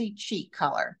rosy cheek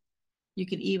color. You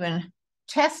could even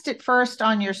test it first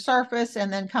on your surface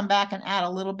and then come back and add a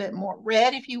little bit more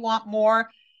red if you want more,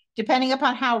 depending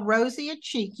upon how rosy a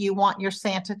cheek you want your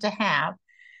Santa to have.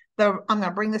 I'm going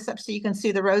to bring this up so you can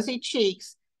see the rosy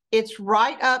cheeks. It's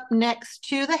right up next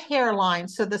to the hairline.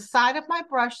 So the side of my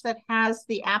brush that has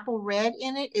the apple red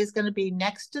in it is going to be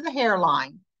next to the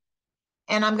hairline.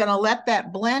 And I'm going to let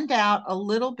that blend out a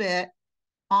little bit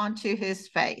onto his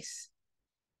face.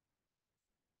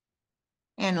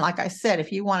 And like I said,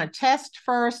 if you want to test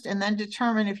first and then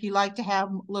determine if you like to have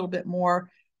a little bit more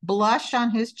blush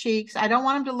on his cheeks. I don't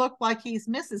want him to look like he's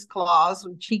Mrs. Claus,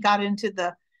 which he got into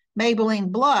the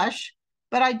Maybelline blush,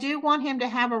 but I do want him to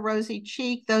have a rosy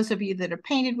cheek. Those of you that have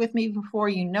painted with me before,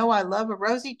 you know I love a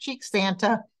rosy cheek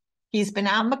Santa. He's been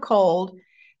out in the cold.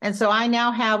 And so I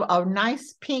now have a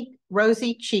nice pink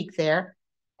rosy cheek there.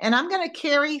 And I'm going to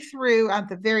carry through at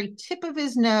the very tip of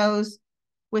his nose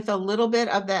with a little bit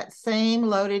of that same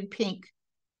loaded pink.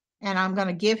 And I'm going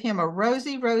to give him a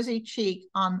rosy, rosy cheek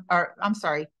on, or I'm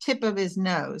sorry, tip of his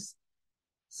nose.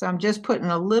 So I'm just putting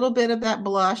a little bit of that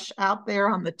blush out there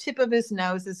on the tip of his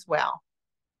nose as well.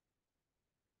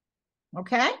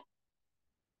 Okay.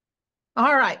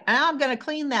 All right. Now I'm going to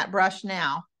clean that brush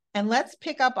now. And let's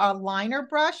pick up our liner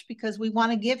brush because we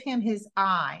want to give him his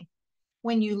eye.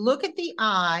 When you look at the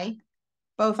eye,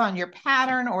 both on your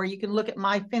pattern, or you can look at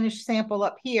my finished sample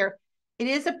up here, it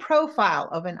is a profile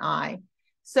of an eye.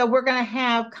 So we're going to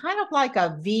have kind of like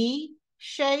a V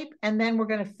shape, and then we're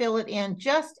going to fill it in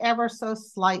just ever so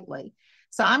slightly.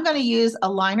 So I'm going to use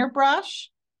a liner brush.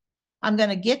 I'm going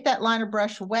to get that liner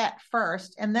brush wet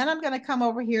first, and then I'm going to come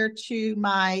over here to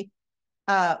my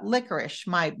Licorice,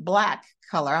 my black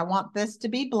color. I want this to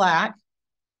be black.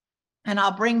 And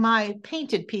I'll bring my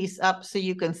painted piece up so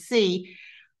you can see.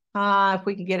 If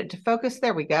we can get it to focus,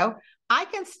 there we go. I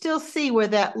can still see where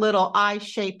that little eye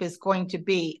shape is going to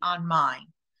be on mine.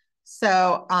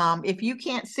 So if you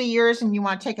can't see yours and you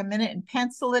want to take a minute and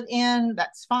pencil it in,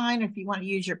 that's fine. If you want to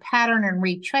use your pattern and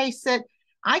retrace it,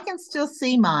 I can still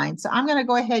see mine. So I'm going to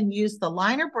go ahead and use the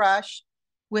liner brush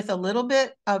with a little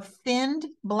bit of thinned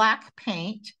black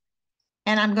paint.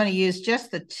 And I'm going to use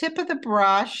just the tip of the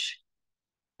brush.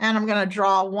 And I'm going to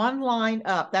draw one line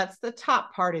up. That's the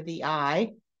top part of the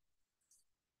eye,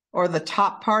 or the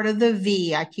top part of the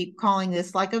V. I keep calling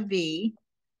this like a V.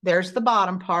 There's the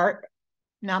bottom part.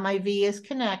 Now my V is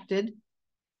connected.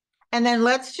 And then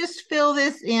let's just fill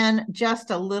this in just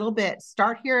a little bit.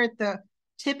 Start here at the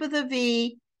tip of the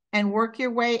V and work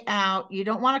your way out. You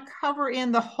don't want to cover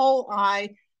in the whole eye,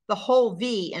 the whole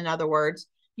V, in other words.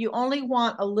 You only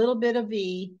want a little bit of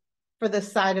V for the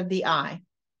side of the eye.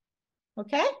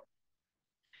 Okay?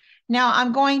 Now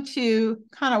I'm going to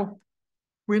kind of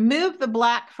remove the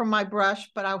black from my brush,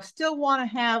 but I still want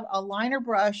to have a liner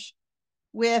brush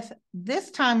with, this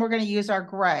time we're going to use our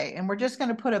gray, and we're just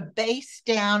going to put a base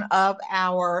down of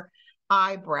our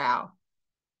eyebrow.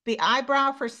 The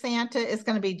eyebrow for Santa is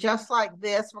going to be just like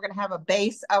this. We're going to have a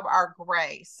base of our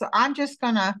gray. So I'm just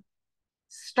going to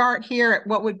start here at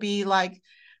what would be like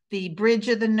the bridge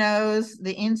of the nose,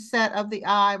 the inset of the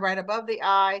eye, right above the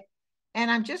eye. And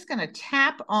I'm just going to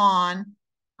tap on.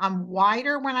 I'm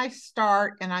wider when I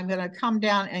start, and I'm going to come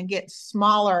down and get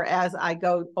smaller as I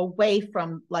go away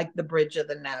from like the bridge of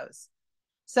the nose.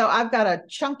 So I've got a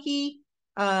chunky,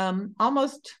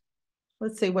 almost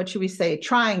let's see, what should we say?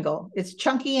 Triangle. It's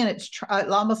chunky and it's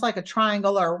almost like a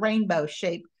triangle or a rainbow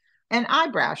shape, an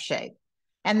eyebrow shape.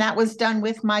 And that was done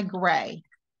with my gray.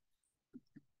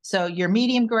 So your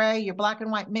medium gray, your black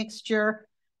and white mixture,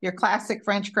 your classic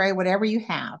French gray, whatever you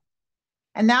have.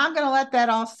 And now I'm going to let that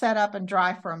all set up and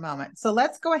dry for a moment. So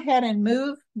let's go ahead and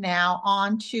move now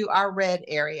on to our red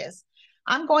areas.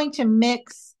 I'm going to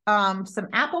mix some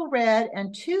apple red,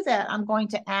 and to that, I'm going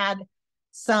to add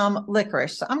some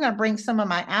licorice. So I'm going to bring some of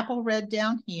my apple red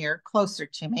down here closer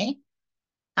to me.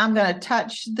 I'm going to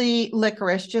touch the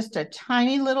licorice, just a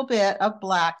tiny little bit of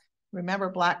black. Remember,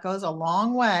 black goes a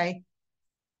long way.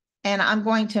 And I'm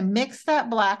going to mix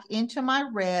that black into my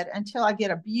red until I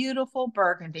get a beautiful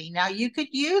burgundy. Now, you could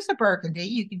use a burgundy.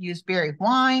 You could use berry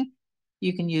wine.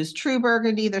 You can use true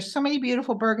burgundy. There's so many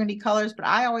beautiful burgundy colors, but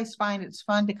I always find it's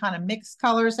fun to kind of mix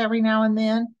colors every now and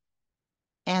then.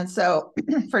 And so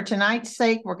for tonight's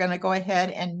sake, we're going to go ahead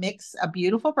and mix a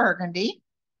beautiful burgundy.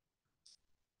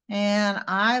 And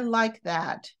I like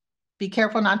that. Be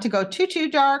careful not to go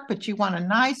too dark, but you want a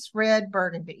nice red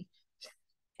burgundy.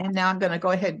 And now I'm going to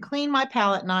go ahead and clean my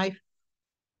palette knife.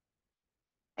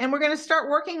 And we're going to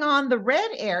start working on the red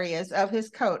areas of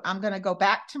his coat. I'm going to go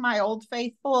back to my old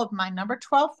faithful of my number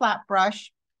 12 flat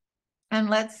brush. And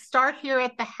let's start here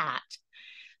at the hat.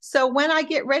 So when I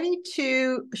get ready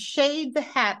to shade the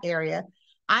hat area,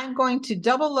 I'm going to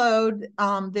double load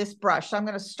this brush. So I'm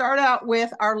going to start out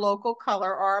with our local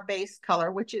color or our base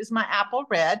color, which is my apple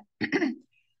red.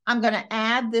 I'm going to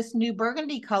add this new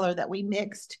burgundy color that we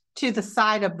mixed to the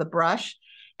side of the brush.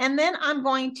 And then I'm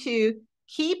going to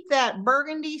keep that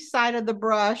burgundy side of the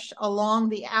brush along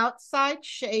the outside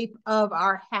shape of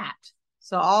our hat.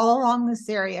 So all along this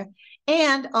area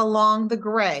and along the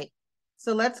gray.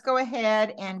 So let's go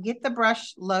ahead and get the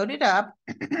brush loaded up.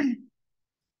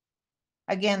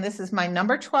 Again, this is my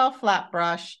number 12 flat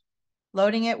brush,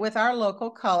 loading it with our local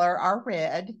color, our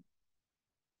red,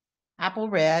 apple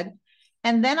red.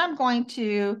 And then I'm going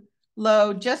to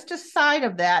load just a side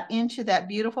of that into that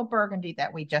beautiful burgundy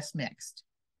that we just mixed.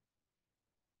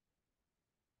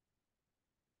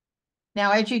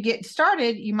 Now, as you get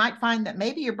started, you might find that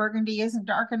maybe your burgundy isn't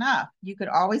dark enough. You could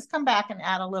always come back and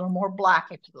add a little more black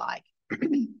if you like.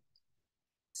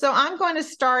 So I'm going to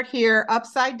start here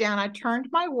upside down. I turned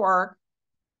my work,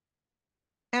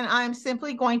 and I'm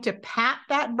simply going to pat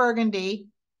that burgundy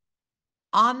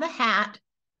on the hat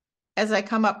as I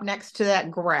come up next to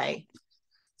that gray.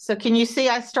 So can you see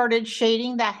I started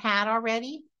shading that hat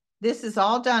already? This is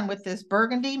all done with this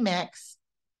burgundy mix.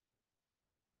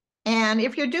 And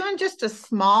if you're doing just a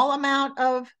small amount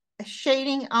of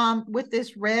shading with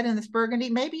this red and this burgundy,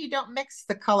 maybe you don't mix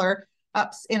the color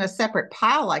up in a separate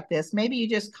pile like this. Maybe you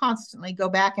just constantly go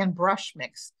back and brush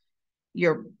mix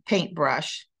your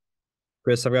paintbrush.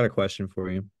 Chris, I've got a question for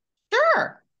you.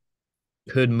 Sure.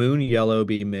 Could moon yellow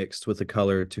be mixed with a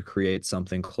color to create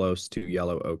something close to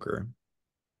yellow ochre?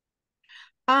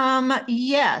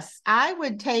 Yes, I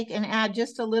would take and add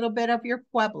just a little bit of your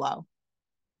Pueblo,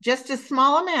 just a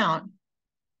small amount.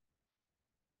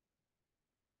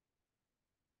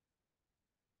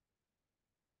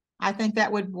 I think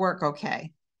that would work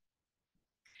okay.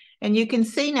 And you can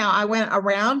see now I went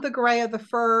around the gray of the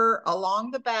fur,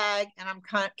 along the bag, and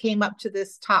came up to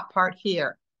this top part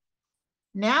here.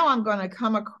 Now I'm going to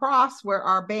come across where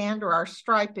our band or our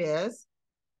stripe is.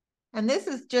 And this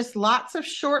is just lots of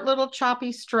short little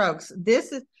choppy strokes.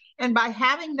 And by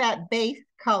having that base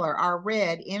color, our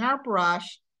red, in our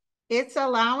brush, it's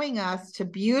allowing us to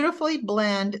beautifully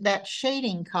blend that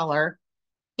shading color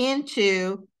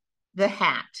into the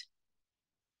hat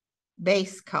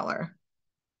base color.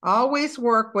 Always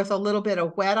work with a little bit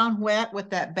of wet on wet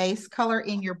with that base color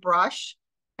in your brush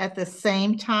at the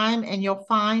same time, and you'll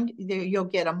find you'll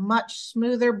get a much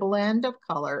smoother blend of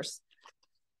colors.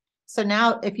 So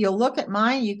now if you'll look at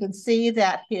mine, you can see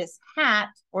that his hat,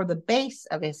 or the base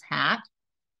of his hat,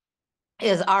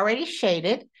 is already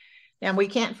shaded. And we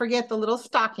can't forget the little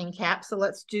stocking cap, so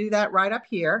let's do that right up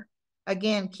here.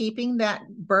 Again, keeping that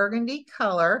burgundy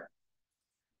color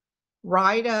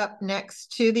right up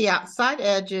next to the outside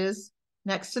edges,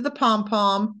 next to the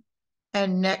pom-pom,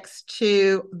 and next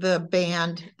to the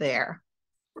band there.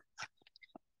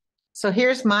 So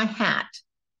here's my hat.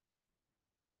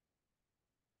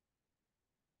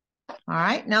 All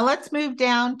right, now let's move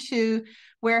down to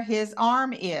where his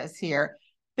arm is here.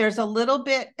 There's a little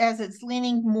bit as it's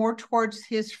leaning more towards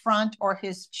his front or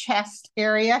his chest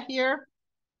area here.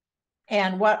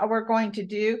 And what we're going to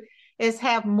do is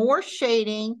have more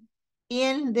shading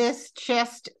in this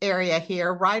chest area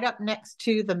here, right up next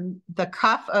to the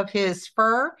cuff of his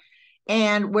fur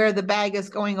and where the bag is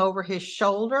going over his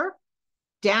shoulder.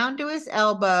 down to his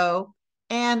elbow,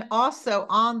 and also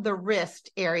on the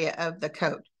wrist area of the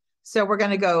coat. So we're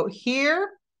going to go here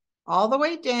all the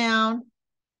way down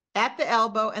at the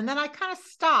elbow, and then I kind of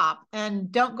stop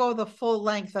and don't go the full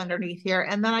length underneath here,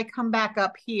 and then I come back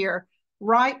up here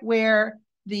right where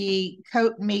the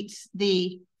coat meets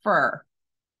the fur.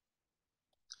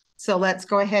 So let's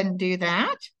go ahead and do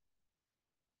that.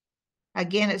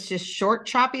 Again, it's just short,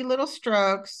 choppy little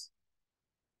strokes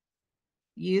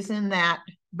using that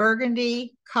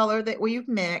burgundy color that we've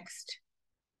mixed.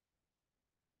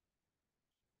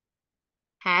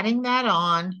 Patting that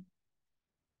on,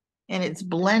 and it's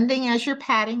blending as you're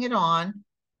patting it on.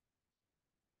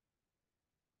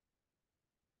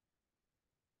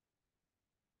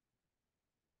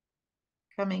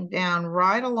 Coming down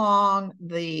right along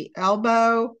the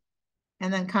elbow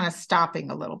and then kind of stopping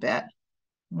a little bit.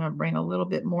 I'm going to bring a little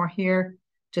bit more here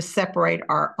to separate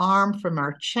our arm from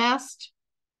our chest.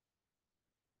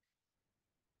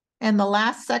 And the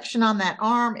last section on that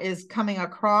arm is coming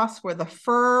across where the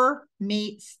fur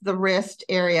meets the wrist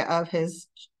area of his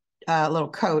little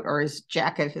coat, or his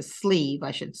jacket, his sleeve,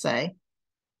 I should say.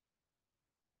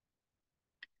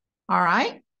 All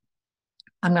right.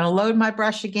 I'm going to load my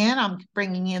brush again. I'm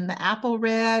bringing in the apple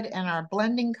red and our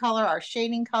blending color, our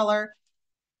shading color.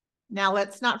 Now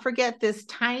let's not forget this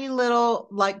tiny little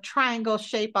like triangle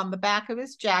shape on the back of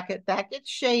his jacket. That gets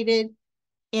shaded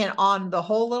in on the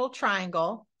whole little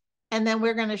triangle. And then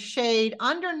we're going to shade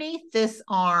underneath this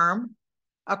arm,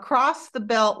 across the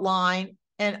belt line,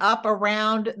 and up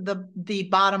around the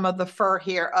bottom of the fur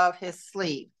here of his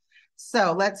sleeve.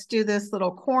 So let's do this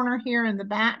little corner here in the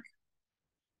back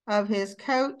of his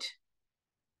coat.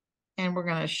 And we're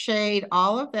going to shade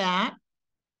all of that.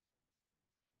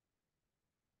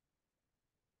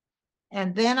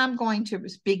 And then I'm going to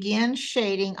begin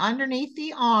shading underneath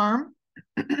the arm,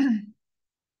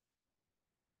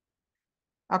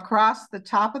 across the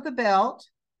top of the belt,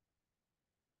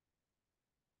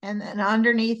 and then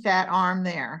underneath that arm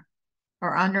there,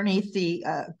 or underneath the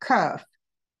cuff.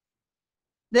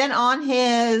 Then on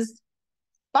his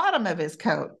bottom of his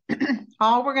coat,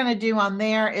 all we're going to do on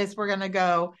there is we're going to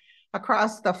go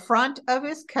across the front of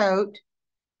his coat,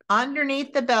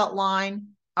 underneath the belt line,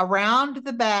 around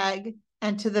the bag,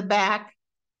 and to the back,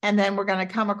 and then we're going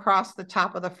to come across the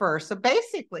top of the fur. So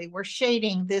basically, we're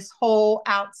shading this whole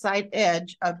outside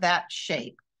edge of that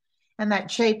shape. And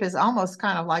that shape is almost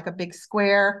kind of like a big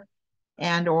square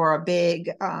and or a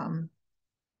big,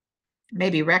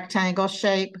 maybe rectangle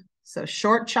shape. So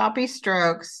short, choppy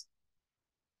strokes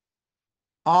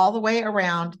all the way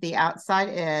around the outside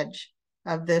edge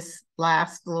of this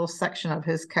last little section of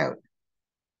his coat.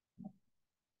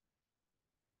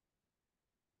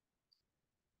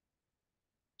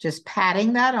 Just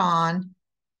patting that on.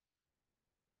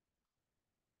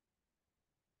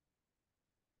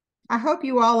 I hope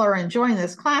you all are enjoying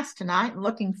this class tonight and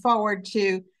looking forward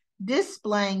to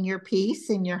displaying your piece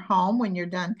in your home when you're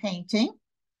done painting.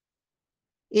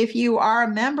 If you are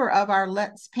a member of our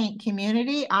Let's Paint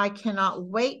community, I cannot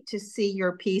wait to see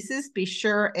your pieces. Be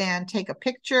sure and take a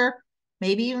picture,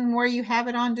 maybe even where you have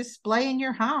it on display in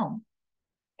your home,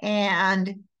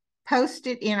 and post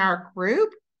it in our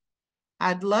group.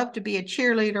 I'd love to be a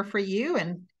cheerleader for you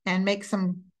and make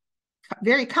some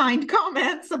very kind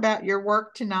comments about your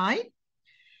work tonight.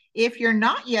 If you're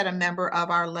not yet a member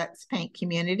of our Let's Paint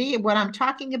community, what I'm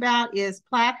talking about is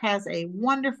Plaid has a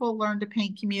wonderful Learn to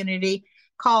Paint community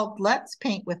called Let's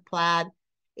Paint with Plaid.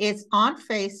 It's on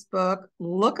Facebook.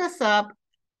 Look us up,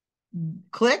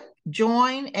 click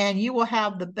join, and you will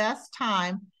have the best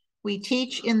time. We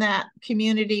teach in that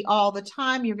community all the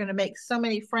time. You're going to make so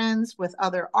many friends with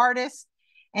other artists,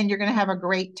 and you're going to have a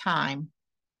great time.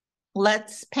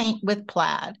 Let's Paint with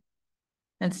Plaid.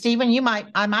 And Stephen,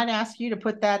 I might ask you to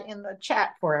put that in the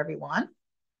chat for everyone.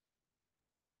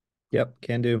 Yep,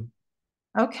 can do.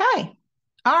 Okay.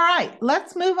 All right,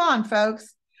 let's move on,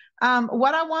 folks.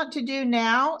 What I want to do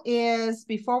now is,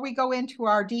 before we go into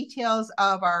our details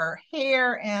of our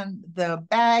hair and the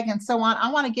bag and so on,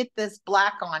 I want to get this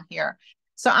black on here.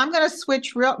 So I'm going to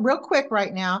switch real quick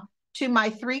right now to my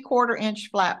 3/4 inch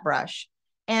flat brush.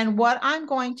 And what I'm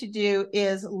going to do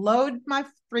is load my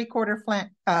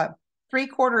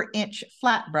 3/4 inch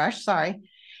flat brush,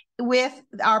 with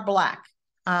our black.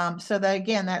 So that,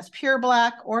 again, that's pure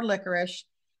black or licorice.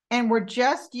 And we're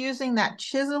just using that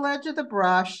chisel edge of the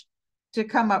brush to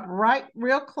come up right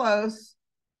real close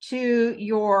to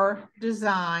your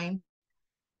design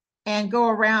and go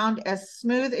around as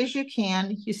smooth as you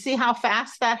can. You see how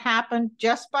fast that happened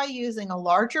just by using a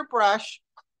larger brush.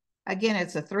 Again,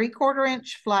 it's a 3/4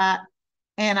 inch flat,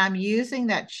 and I'm using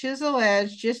that chisel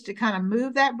edge just to kind of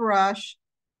move that brush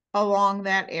along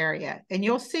that area. And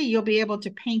you'll see you'll be able to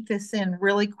paint this in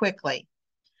really quickly.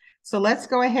 So let's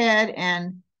go ahead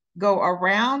and go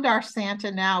around our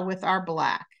Santa now with our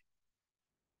black.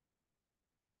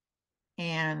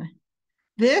 And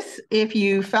this, if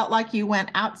you felt like you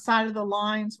went outside of the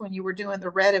lines when you were doing the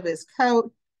red of his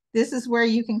coat, this is where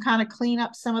you can kind of clean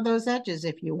up some of those edges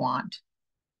if you want.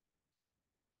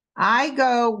 I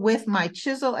go with my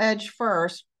chisel edge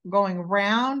first, going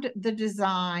around the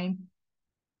design,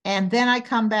 and then I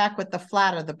come back with the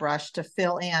flat of the brush to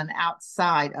fill in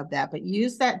outside of that. But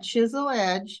use that chisel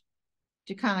edge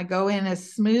to kind of go in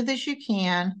as smooth as you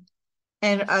can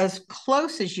and as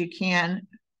close as you can,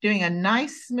 doing a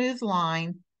nice smooth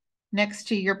line next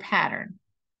to your pattern.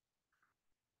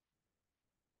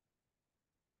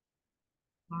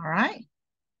 All right.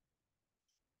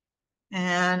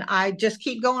 And I just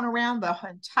keep going around the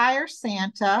entire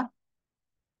Santa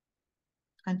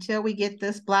until we get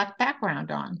this black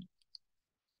background on.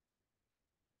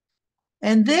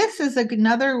 And this is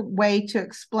another way to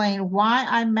explain why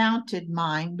I mounted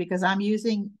mine, because I'm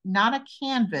using not a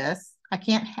canvas.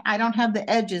 I don't have the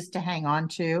edges to hang on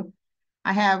to.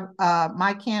 I have,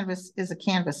 my canvas is a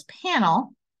canvas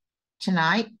panel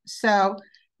tonight. So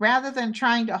rather than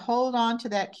trying to hold on to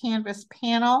that canvas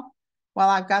panel while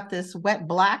I've got this wet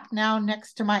black now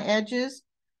next to my edges,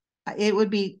 it would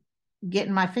be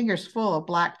getting my fingers full of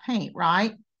black paint,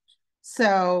 right?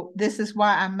 So this is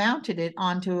why I mounted it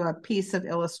onto a piece of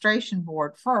illustration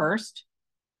board first.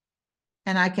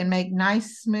 And I can make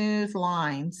nice smooth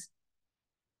lines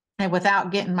and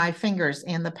without getting my fingers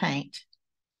in the paint.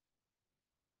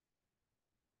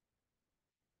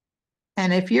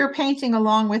 And if you're painting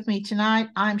along with me tonight,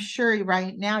 I'm sure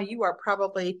right now you are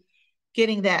probably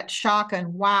getting that shock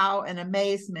and wow and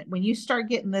amazement when you start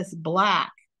getting this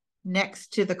black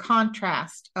next to the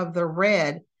contrast of the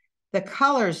red. The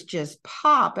colors just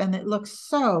pop and it looks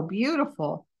so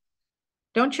beautiful.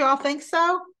 Don't you all think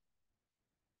so?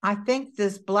 I think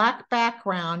this black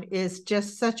background is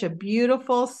just such a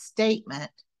beautiful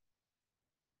statement.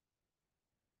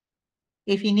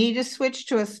 If you need to switch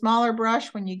to a smaller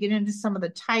brush when you get into some of the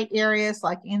tight areas,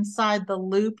 like inside the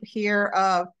loop here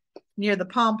of near the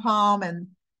pom-pom and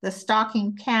the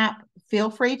stocking cap, feel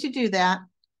free to do that.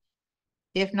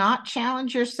 If not,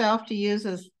 challenge yourself to use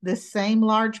this same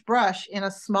large brush in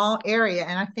a small area,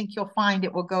 and I think you'll find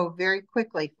it will go very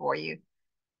quickly for you.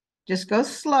 Just go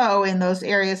slow in those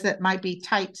areas that might be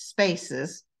tight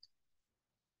spaces.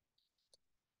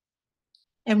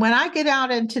 And when I get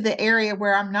out into the area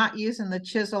where I'm not using the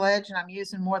chisel edge and I'm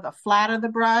using more the flat of the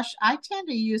brush, I tend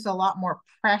to use a lot more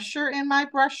pressure in my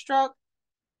brush stroke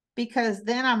because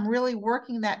then I'm really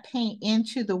working that paint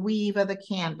into the weave of the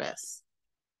canvas.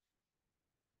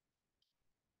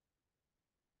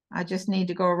 I just need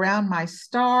to go around my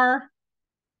star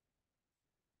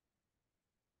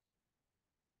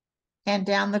and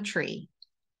down the tree.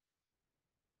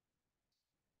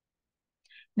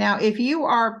 Now, if you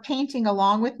are painting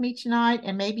along with me tonight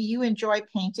and maybe you enjoy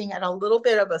painting at a little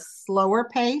bit of a slower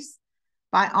pace,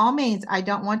 by all means, I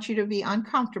don't want you to be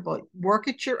uncomfortable. Work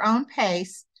at your own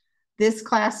pace. This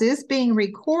class is being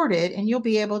recorded and you'll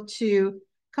be able to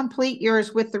complete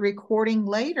yours with the recording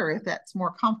later if that's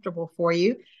more comfortable for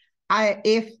you.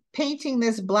 If painting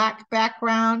this black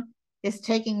background is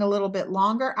taking a little bit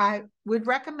longer, I would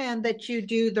recommend that you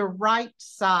do the right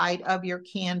side of your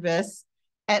canvas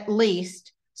at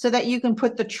least so that you can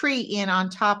put the tree in on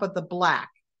top of the black.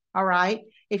 All right.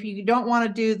 If you don't want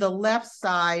to do the left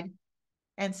side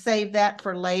and save that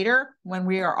for later when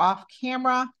we are off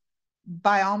camera,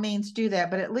 by all means do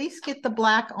that, but at least get the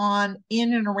black on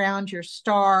in and around your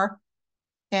star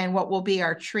and what will be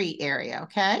our tree area,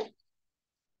 okay?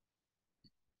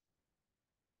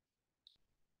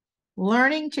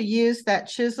 Learning to use that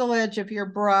chisel edge of your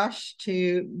brush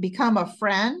to become a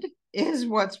friend is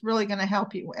what's really going to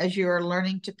help you as you are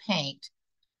learning to paint,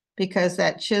 because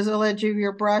that chisel edge of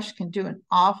your brush can do an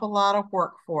awful lot of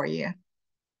work for you.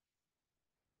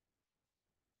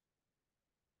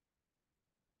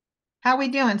 How we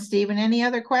doing, Stephen? Any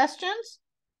other questions?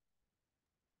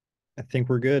 I think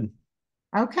we're good.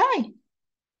 Okay.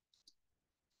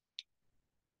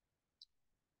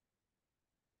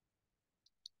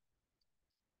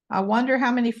 I wonder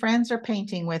how many friends are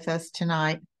painting with us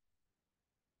tonight.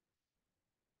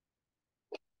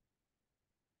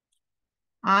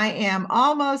 I am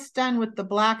almost done with the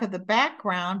black of the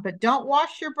background, but don't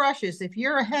wash your brushes. If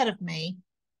you're ahead of me,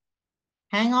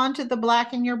 hang on to the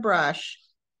black in your brush.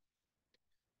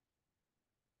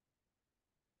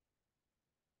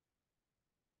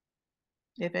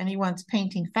 If anyone's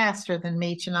painting faster than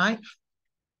me tonight.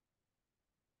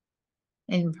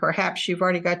 And perhaps you've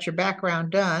already got your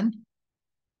background done.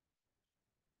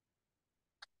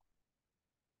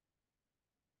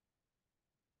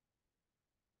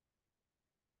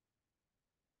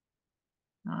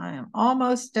 I am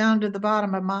almost down to the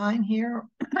bottom of mine here,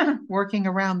 working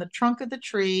around the trunk of the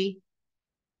tree.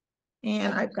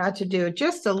 And I've got to do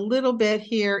just a little bit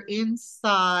here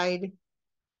inside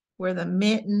where the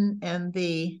mitten and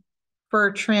the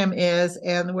fur trim is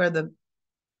and where the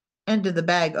end of the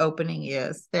bag opening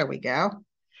is. There we go.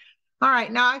 All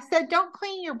right, now I said don't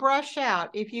clean your brush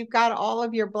out if you've got all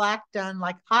of your black done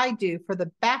like I do for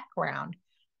the background.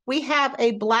 We have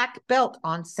a black belt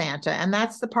on Santa, and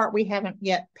that's the part we haven't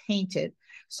yet painted.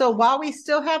 So while we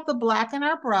still have the black in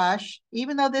our brush,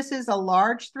 even though this is a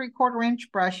large 3/4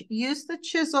 inch brush, use the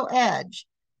chisel edge.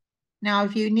 Now,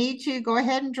 if you need to, go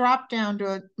ahead and drop down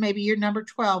to maybe your number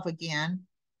 12 again,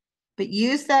 but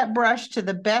use that brush to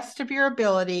the best of your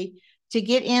ability to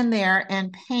get in there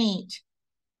and paint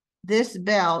this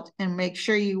belt, and make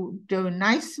sure you do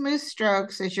nice smooth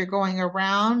strokes as you're going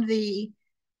around the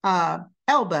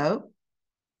elbow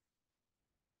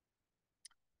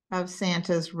of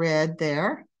Santa's red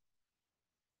there.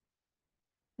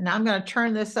 And I'm going to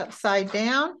turn this upside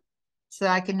down so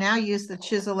I can now use the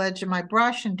chisel edge of my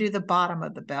brush and do the bottom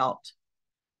of the belt.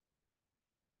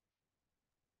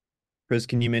 Chris,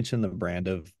 can you mention the brand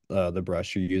of the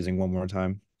brush you're using one more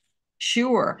time?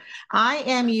 Sure. I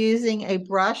am using a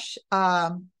brush,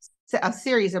 a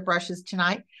series of brushes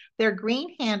tonight. They're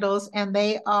green handles and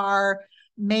they are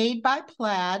made by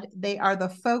Plaid. They are the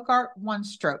FolkArt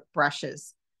one-stroke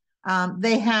brushes.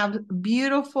 They have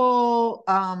beautiful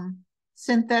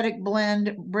synthetic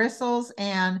blend bristles,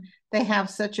 and they have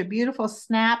such a beautiful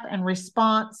snap and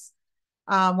response.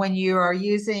 When you are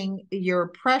using your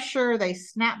pressure, they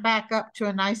snap back up to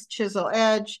a nice chisel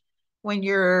edge. When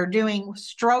you're doing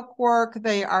stroke work,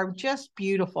 they are just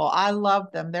beautiful. I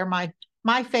love them. They're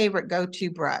my favorite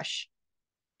go-to brush.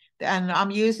 And I'm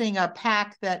using a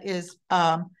pack that is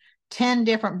 10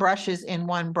 different brushes in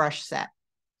one brush set.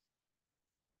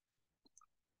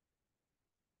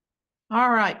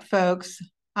 All right, folks.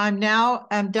 I'm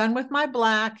done with my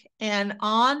black, and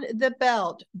on the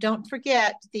belt, don't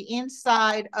forget the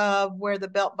inside of where the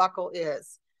belt buckle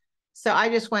is. So I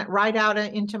just went right out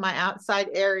into my outside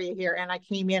area here, and I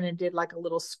came in and did like a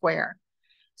little square.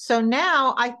 So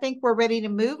now I think we're ready to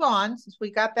move on since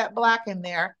we got that black in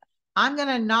there. I'm going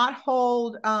to not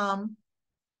hold,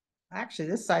 actually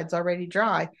this side's already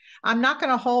dry. I'm not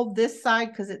going to hold this side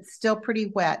because it's still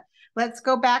pretty wet. Let's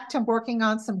go back to working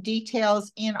on some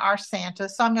details in our Santa.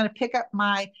 So I'm going to pick up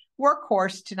my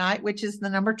workhorse tonight, which is the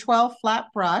number 12 flat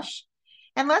brush.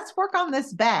 And let's work on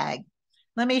this bag.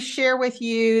 Let me share with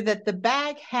you that the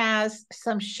bag has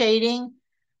some shading.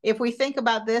 If we think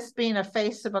about this being a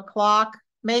face of a clock,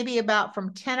 maybe about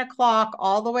from 10 o'clock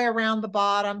all the way around the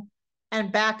bottom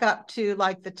and back up to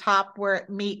like the top where it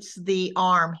meets the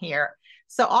arm here.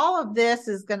 So all of this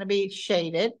is going to be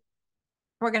shaded.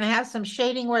 We're going to have some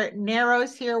shading where it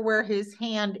narrows here where his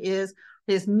hand is,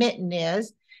 his mitten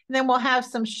is. And then we'll have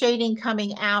some shading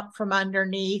coming out from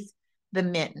underneath the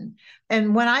mitten.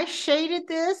 And when I shaded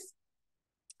this,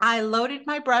 I loaded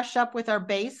my brush up with our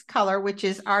base color, which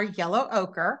is our yellow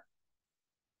ochre.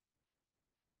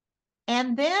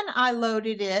 And then I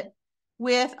loaded it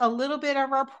with a little bit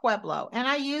of our Pueblo. And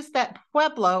I used that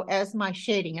Pueblo as my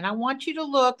shading. And I want you to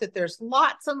look that there's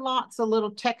lots and lots of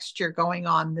little texture going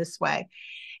on this way.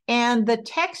 And the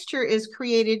texture is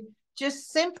created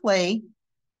just simply,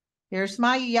 here's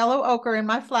my yellow ochre in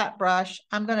my flat brush.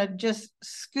 I'm going to just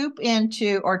scoop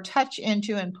into or touch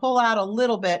into and pull out a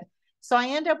little bit. So I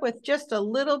end up with just a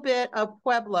little bit of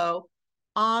Pueblo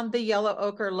on the yellow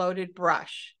ochre loaded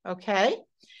brush, okay?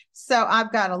 So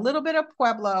I've got a little bit of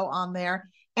Pueblo on there,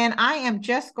 and I am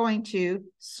just going to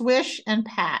swish and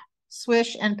pat,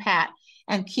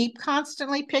 and keep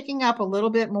constantly picking up a little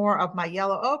bit more of my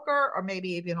yellow ochre, or maybe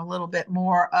even a little bit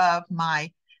more of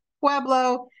my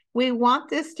Pueblo. We want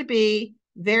this to be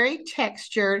very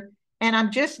textured.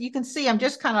 And you can see I'm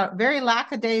just kind of very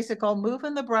lackadaisical,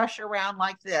 moving the brush around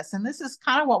like this. And this is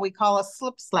kind of what we call a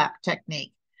slip slap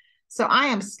technique. So I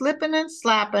am slipping and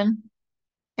slapping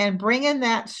and bringing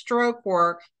that stroke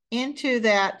work into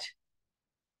that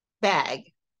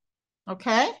bag,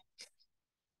 okay?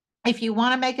 If you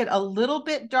want to make it a little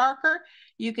bit darker,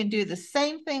 you can do the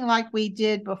same thing like we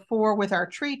did before with our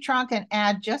tree trunk and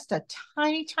add just a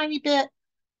tiny, tiny bit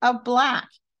of black.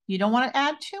 You don't want to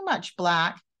add too much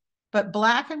black, but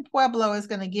black and Pueblo is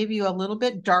going to give you a little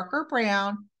bit darker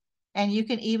brown, and you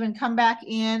can even come back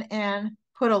in and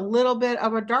put a little bit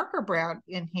of a darker brown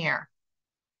in here.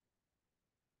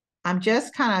 I'm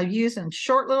just kind of using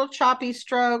short little choppy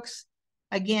strokes.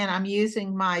 Again, I'm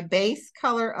using my base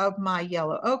color of my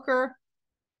yellow ochre.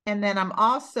 And then I'm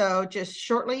also just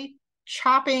shortly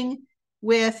chopping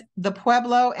with the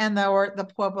Pueblo and the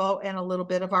Pueblo and a little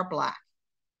bit of our black.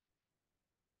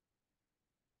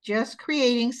 Just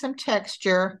creating some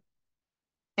texture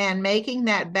and making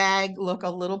that bag look a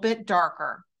little bit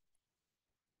darker.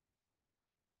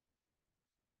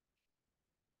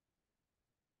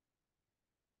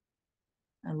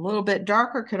 A little bit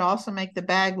darker could also make the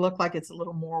bag look like it's a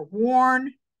little more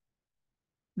worn,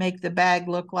 make the bag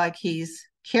look like he's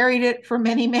carried it for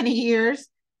many, many years.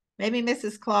 Maybe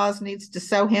Mrs. Claus needs to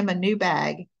sew him a new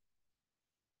bag.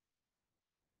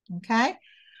 Okay.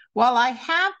 While I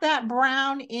have that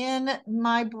brown in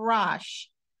my brush,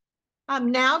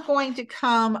 I'm now going to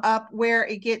come up where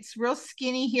it gets real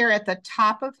skinny here at the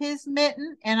top of his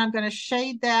mitten, and I'm going to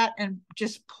shade that and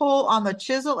just pull on the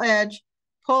chisel edge,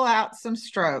 pull out some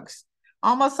strokes,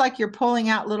 almost like you're pulling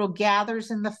out little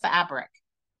gathers in the fabric.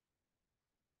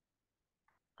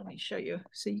 Let me show you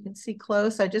so you can see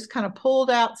close. I just kind of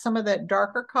pulled out some of that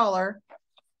darker color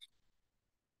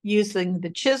using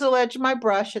the chisel edge of my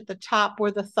brush at the top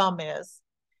where the thumb is.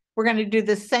 We're going to do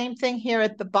the same thing here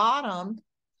at the bottom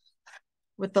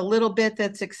with the little bit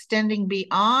that's extending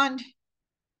beyond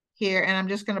here. And I'm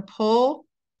just going to pull,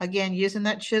 again, using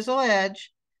that chisel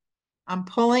edge. I'm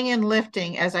pulling and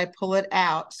lifting as I pull it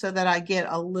out so that I get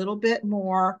a little bit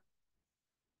more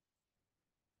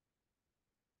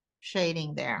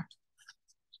shading there.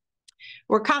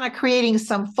 We're kind of creating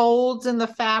some folds in the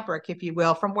fabric, if you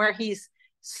will, from where he's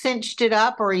cinched it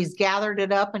up or he's gathered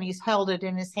it up and he's held it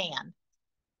in his hand.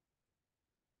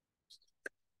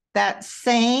 That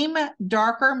same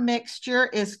darker mixture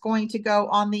is going to go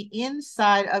on the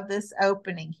inside of this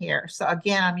opening here. So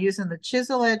again, I'm using the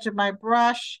chisel edge of my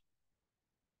brush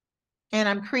and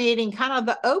I'm creating kind of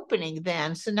the opening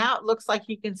then. So now it looks like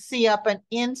you can see up and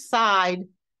inside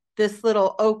this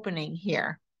little opening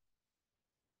here.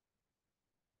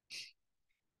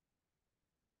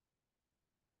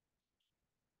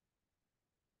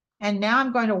 And now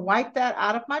I'm going to wipe that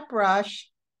out of my brush.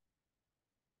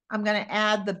 I'm going to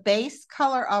add the base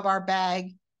color of our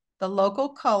bag. The local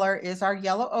color is our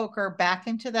yellow ochre back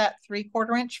into that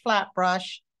 3/4 inch flat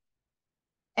brush.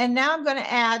 And now I'm going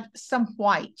to add some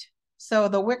white. So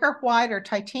the wicker white or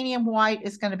titanium white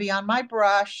is going to be on my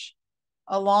brush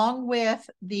along with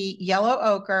the yellow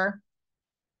ochre.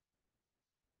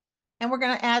 And we're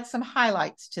going to add some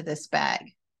highlights to this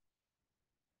bag.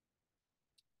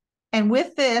 And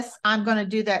with this, I'm going to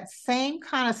do that same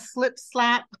kind of slip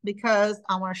slap because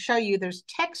I want to show you there's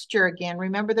texture again.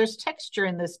 Remember, there's texture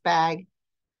in this bag.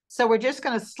 So we're just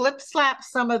going to slip slap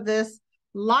some of this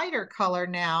lighter color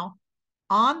now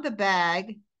on the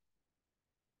bag,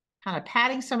 kind of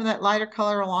patting some of that lighter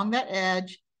color along that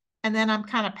edge. And then I'm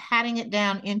kind of patting it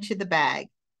down into the bag.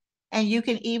 And you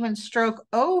can even stroke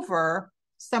over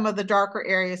some of the darker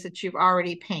areas that you've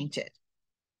already painted.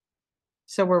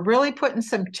 So we're really putting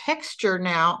some texture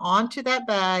now onto that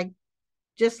bag,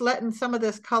 just letting some of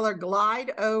this color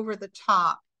glide over the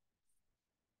top.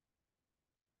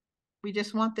 We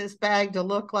just want this bag to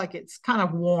look like it's kind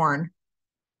of worn.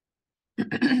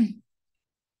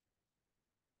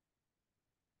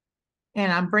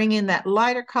 And I'm bringing that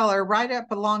lighter color right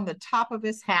up along the top of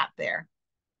his hat there.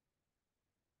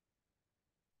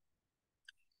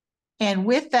 And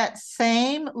with that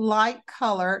same light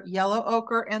color, yellow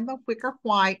ochre and the wicker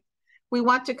white, we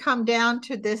want to come down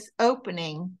to this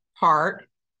opening part,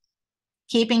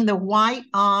 keeping the white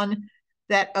on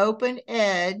that open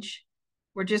edge.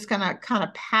 We're just going to kind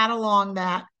of pat along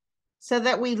that so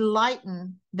that we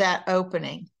lighten that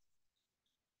opening.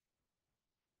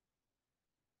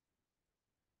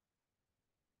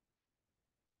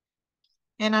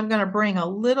 And I'm going to bring a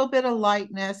little bit of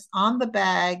lightness on the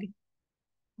bag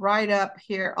right up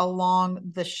here along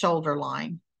the shoulder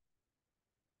line.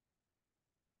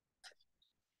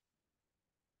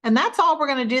 And that's all we're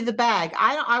going to do the bag.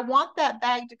 I want that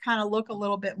bag to kind of look a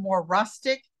little bit more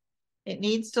rustic. It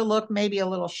needs to look maybe a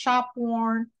little shop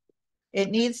worn. It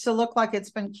needs to look like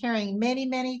it's been carrying many,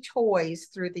 many toys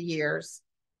through the years.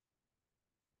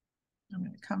 I'm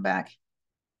going to come back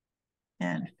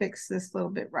and fix this little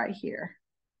bit right here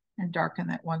and darken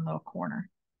that one little corner.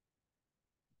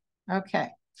 Okay.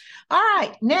 All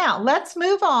right, now let's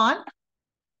move on.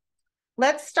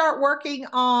 Let's start working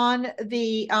on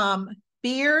the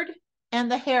beard and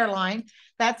the hairline.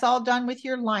 That's all done with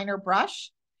your liner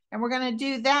brush. And we're going to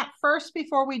do that first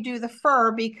before we do the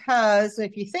fur, because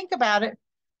if you think about it,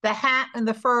 the hat and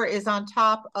the fur is on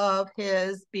top of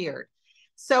his beard.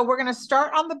 So we're going to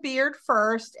start on the beard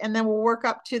first, and then we'll work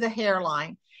up to the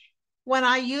hairline. When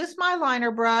I use my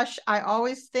liner brush, I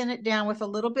always thin it down with a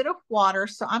little bit of water.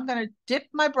 So I'm going to dip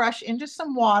my brush into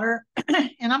some water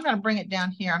and I'm going to bring it down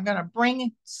here. I'm going to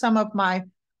bring some of my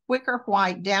Wicker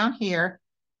white down here.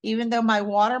 Even though my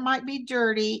water might be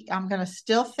dirty, I'm going to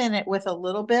still thin it with a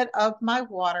little bit of my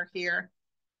water here.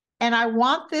 And I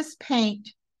want this paint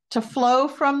to flow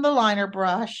from the liner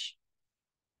brush.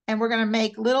 And we're going to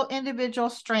make little individual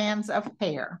strands of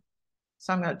hair.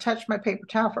 So I'm going to touch my paper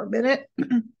towel for a minute,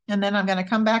 and then I'm going to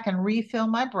come back and refill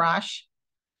my brush.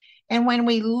 And when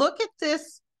we look at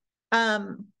this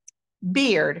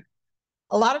beard,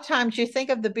 a lot of times you think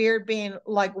of the beard being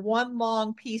like one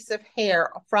long piece of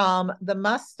hair from the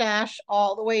mustache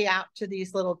all the way out to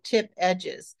these little tip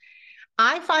edges.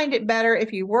 I find it better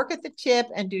if you work at the tip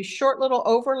and do short little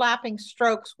overlapping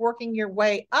strokes, working your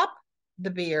way up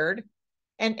the beard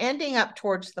and ending up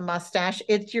towards the mustache.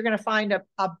 You're going to find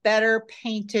a better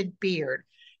painted beard.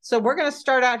 So we're going to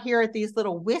start out here at these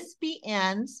little wispy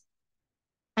ends.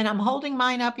 And I'm holding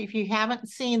mine up if you haven't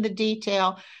seen the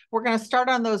detail. We're going to start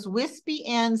on those wispy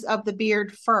ends of the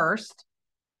beard first.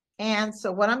 And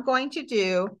so what I'm going to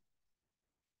do,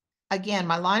 again,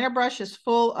 my liner brush is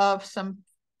full of some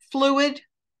fluid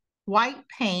white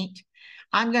paint.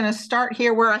 I'm going to start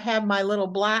here where I have my little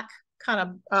black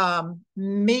kind of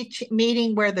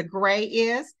meeting where the gray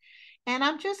is. And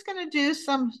I'm just going to do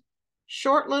some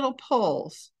short little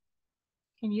pulls.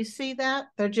 Can you see that?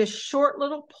 They're just short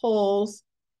little pulls.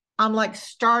 I'm like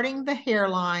starting the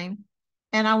hairline,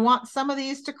 and I want some of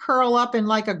these to curl up in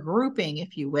like a grouping,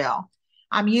 if you will.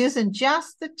 I'm using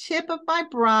just the tip of my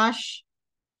brush.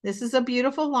 This is a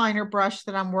beautiful liner brush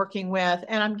that I'm working with,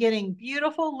 and I'm getting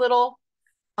beautiful little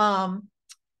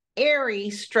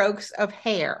airy strokes of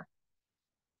hair.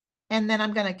 And then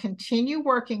I'm going to continue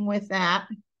working with that,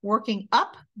 working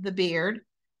up the beard,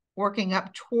 working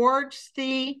up towards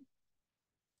the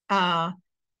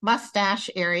mustache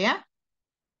area.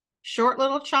 Short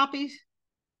little choppy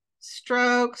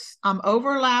strokes. I'm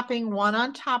overlapping one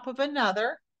on top of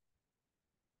another.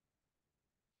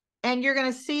 And you're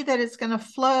going to see that it's going to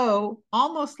flow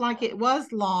almost like it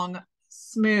was long,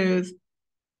 smooth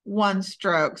one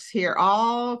strokes here,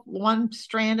 all one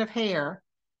strand of hair.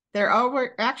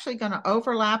 They're actually going to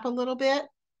overlap a little bit.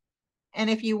 And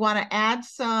if you want to add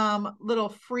some little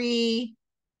free,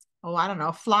 I don't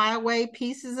know, flyaway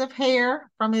pieces of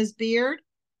hair from his beard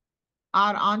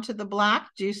out onto the black,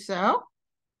 do so.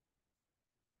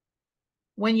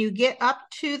 When you get up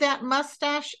to that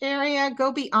mustache area,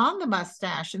 go beyond the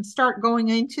mustache and start going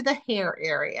into the hair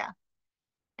area.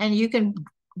 And you can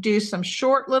do some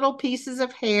short little pieces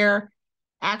of hair.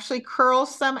 Actually curl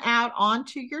some out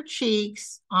onto your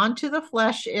cheeks, onto the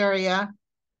flesh area.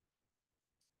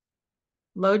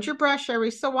 Load your brush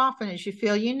every so often as you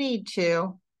feel you need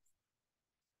to.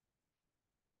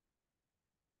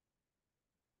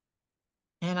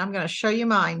 And I'm going to show you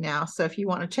mine now. So if you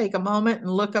want to take a moment and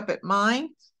look up at mine,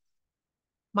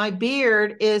 my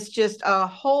beard is just a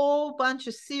whole bunch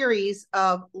of series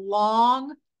of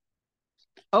long,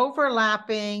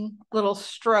 overlapping little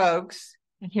strokes.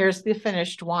 And here's the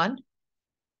finished one.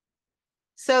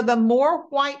 So the more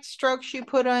white strokes you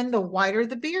put on, the whiter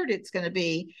the beard it's going to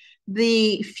be.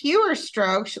 The fewer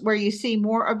strokes where you see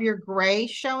more of your gray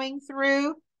showing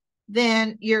through,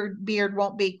 then your beard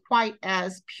won't be quite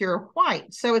as pure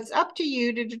white. So it's up to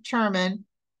you to determine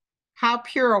how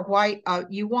pure a white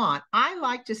you want. I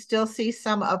like to still see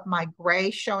some of my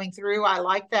gray showing through. I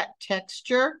like that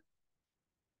texture.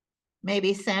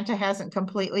 Maybe Santa hasn't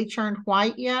completely turned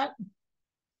white yet.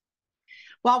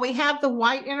 While we have the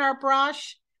white in our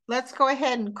brush, let's go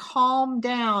ahead and calm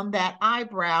down that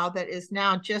eyebrow that is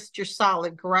now just your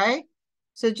solid gray.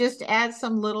 So just add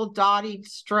some little dotted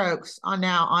strokes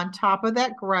now on top of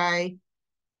that gray,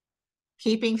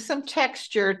 keeping some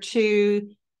texture to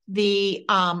the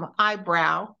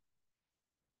eyebrow.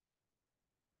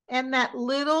 And that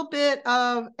little bit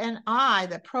of an eye,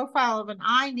 the profile of an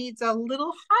eye needs a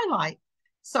little highlight.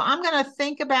 So I'm going to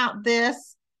think about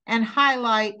this and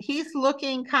highlight. He's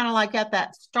looking kind of like at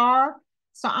that star.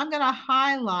 So I'm going to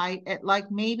highlight at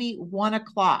like maybe 1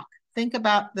 o'clock. Think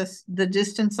about this, the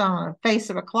distance on the face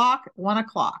of a clock, 1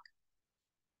 o'clock.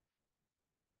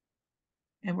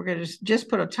 And we're going to just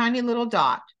put a tiny little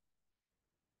dot.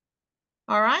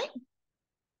 All right.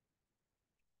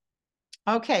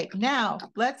 Okay, now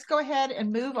let's go ahead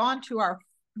and move on to our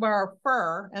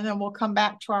fur, and then we'll come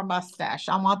back to our mustache.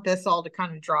 I want this all to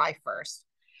kind of dry first.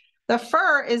 The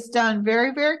fur is done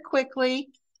very, very quickly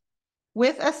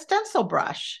with a stencil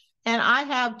brush. And I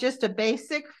have just a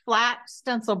basic flat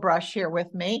stencil brush here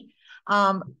with me.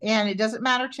 And it doesn't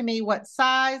matter to me what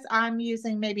size. I'm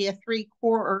using maybe a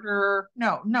 3/4,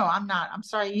 no, I'm not. I'm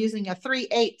sorry, using a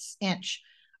 3/8 inch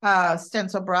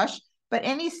stencil brush, but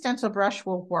any stencil brush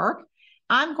will work.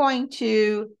 I'm going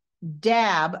to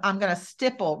I'm going to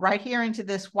stipple right here into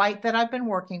this white that I've been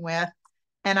working with,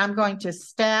 and I'm going to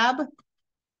stab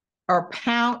or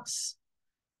pounce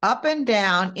up and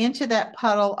down into that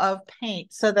puddle of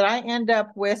paint so that I end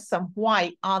up with some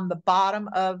white on the bottom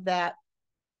of that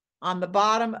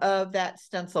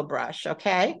stencil brush,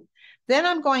 okay? Then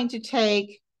I'm going to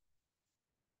take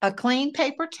a clean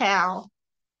paper towel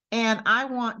and I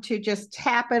want to just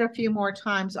tap it a few more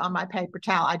times on my paper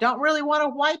towel. I don't really want to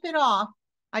wipe it off.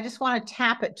 I just want to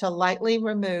tap it to lightly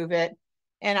remove it.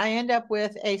 And I end up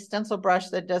with a stencil brush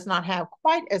that does not have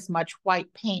quite as much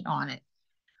white paint on it.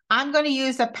 I'm going to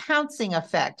use a pouncing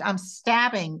effect. I'm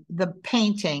stabbing the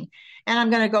painting and I'm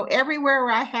going to go everywhere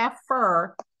where I have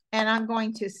fur and I'm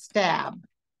going to stab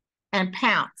and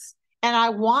pounce. And I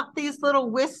want these little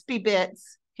wispy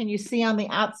bits. Can you see on the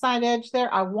outside edge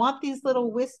there? I want these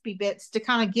little wispy bits to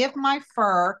kind of give my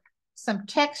fur some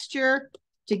texture,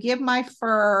 to give my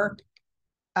fur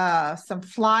some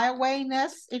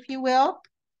flyawayness, if you will.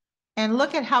 And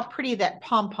look at how pretty that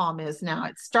pom-pom is now.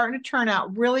 It's starting to turn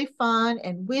out really fun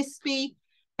and wispy.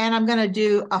 And I'm going to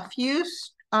do a few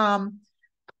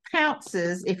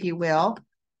pounces, if you will,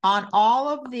 on all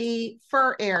of the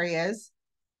fur areas.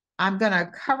 I'm going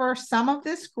to cover some of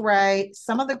this gray.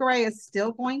 Some of the gray is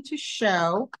still going to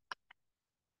show.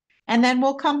 And then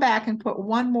we'll come back and put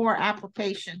one more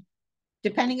application,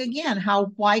 depending again how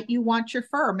white you want your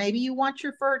fur. Maybe you want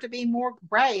your fur to be more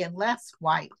gray and less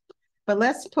white. But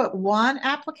let's put one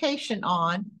application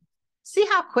on. See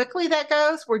how quickly that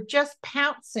goes? We're just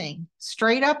pouncing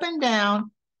straight up and down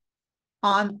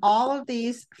on all of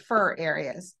these fur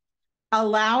areas,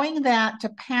 allowing that to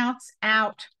pounce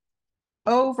out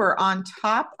over on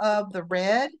top of the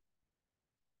red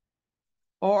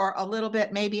or a little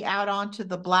bit maybe out onto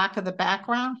the black of the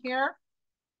background here.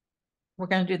 We're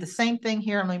going to do the same thing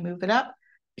here. Let me move it up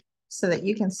so that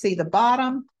you can see the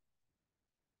bottom.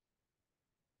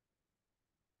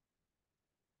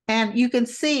 And you can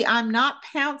see I'm not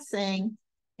pouncing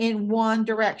in one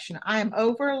direction. I am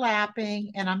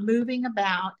overlapping and I'm moving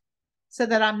about so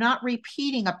that I'm not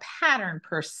repeating a pattern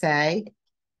per se.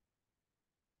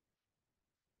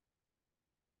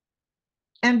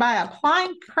 And by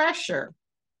applying pressure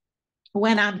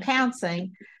when I'm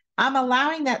pouncing, I'm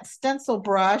allowing that stencil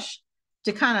brush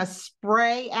to kind of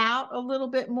spray out a little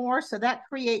bit more. So that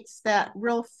creates that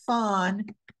real fun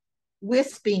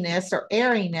wispiness or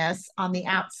airiness on the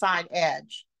outside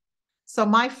edge. So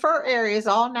my fur areas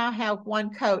all now have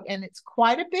one coat and it's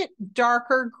quite a bit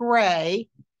darker gray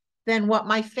than what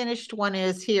my finished one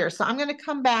is here. So I'm going to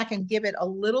come back and give it a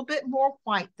little bit more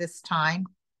white this time.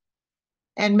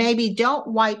 And maybe don't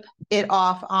wipe it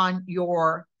off on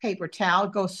your paper towel.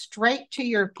 Go straight to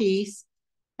your piece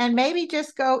and maybe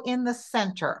just go in the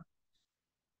center.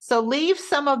 So leave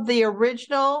some of the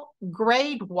original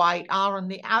grayed white on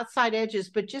the outside edges,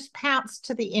 but just pounce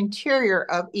to the interior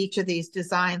of each of these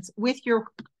designs with your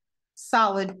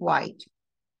solid white.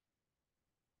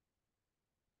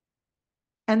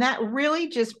 And that really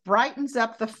just brightens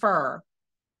up the fur.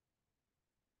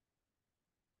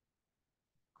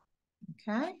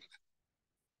 Okay.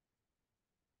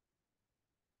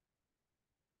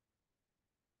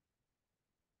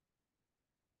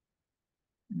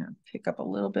 I'm going to pick up a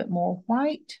little bit more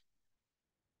white.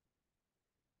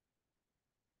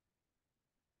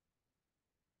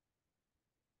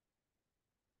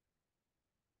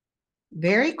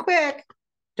 Very quick.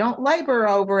 Don't labor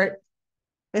over it.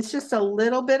 It's just a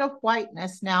little bit of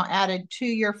whiteness now added to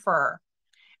your fur.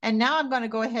 And now I'm going to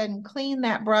go ahead and clean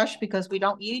that brush because we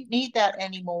don't need that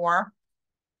anymore.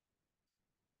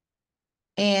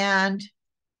 And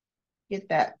get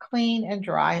that clean and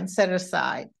dry and set it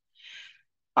aside.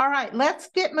 All right, let's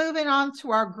get moving on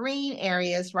to our green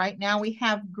areas. Right now we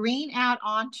have green out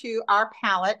onto our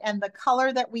palette, and the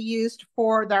color that we used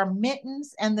for our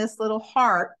mittens and this little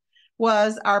heart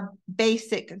was our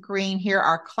basic green here,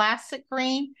 our classic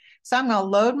green. So I'm going to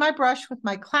load my brush with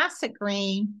my classic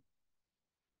green,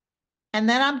 and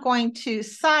then I'm going to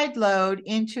side load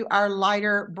into our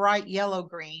lighter bright yellow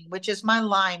green, which is my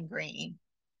lime green.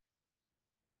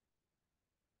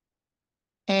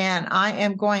 And I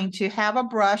am going to have a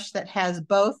brush that has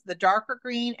both the darker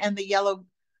green and the yellow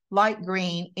light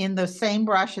green in the same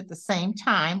brush at the same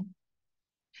time.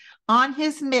 On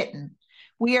his mitten,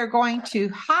 we are going to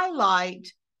highlight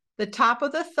the top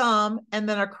of the thumb and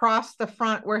then across the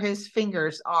front where his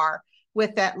fingers are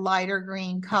with that lighter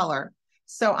green color.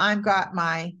 So I've got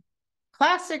my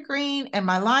classic green and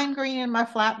my lime green in my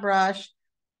flat brush.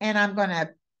 And I'm going to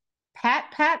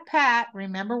pat, pat, pat.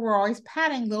 Remember, we're always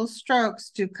patting little strokes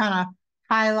to kind of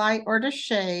highlight or to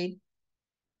shade,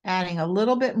 adding a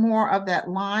little bit more of that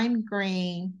lime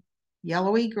green,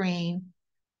 yellowy green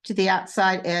to the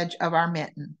outside edge of our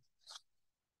mitten.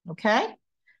 Okay?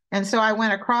 And so I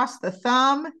went across the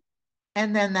thumb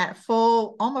and then that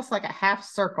full, almost like a half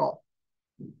circle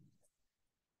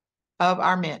of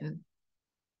our mitten.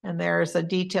 And there's a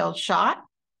detailed shot.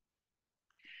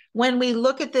 When we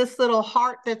look at this little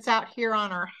heart that's out here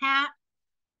on our hat,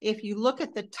 if you look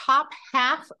at the top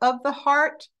half of the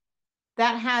heart,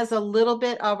 that has a little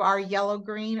bit of our yellow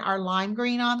green, our lime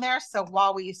green on there. So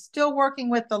while we're still working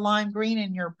with the lime green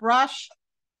in your brush,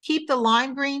 keep the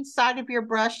lime green side of your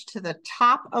brush to the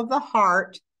top of the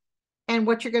heart. And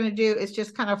what you're going to do is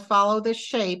just kind of follow the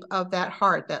shape of that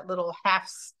heart, that little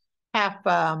half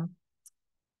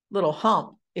little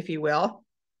hump, if you will,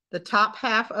 the top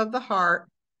half of the heart.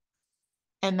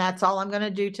 And that's all I'm going to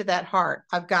do to that heart.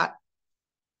 I've got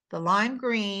the lime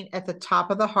green at the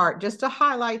top of the heart, just to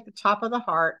highlight the top of the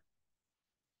heart.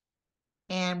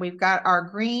 And we've got our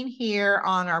green here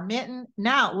on our mitten.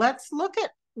 Now let's look at,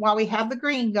 while we have the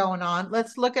green going on,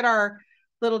 let's look at our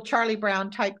little Charlie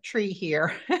Brown type tree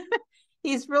here.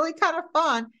 He's really kind of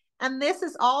fun. And this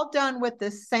is all done with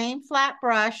the same flat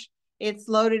brush. It's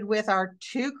loaded with our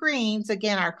two greens,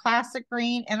 again, our classic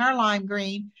green and our lime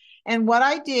green. And what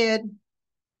I did,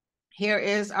 here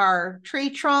is our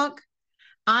tree trunk.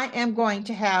 I am going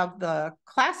to have the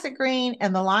classic green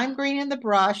and the lime green in the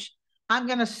brush. I'm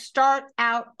going to start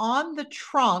out on the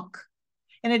trunk.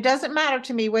 And it doesn't matter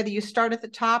to me whether you start at the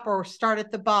top or start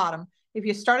at the bottom. If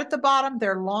you start at the bottom,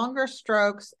 they're longer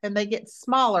strokes and they get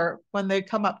smaller when they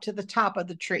come up to the top of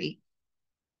the tree.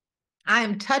 I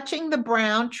am touching the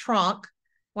brown trunk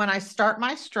when I start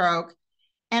my stroke,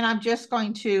 and I'm just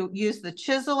going to use the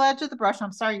chisel edge of the brush.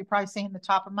 I'm sorry, you're probably seeing the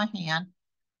top of my hand.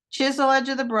 Chisel edge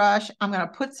of the brush. I'm going to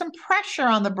put some pressure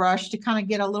on the brush to kind of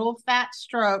get a little fat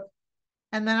stroke,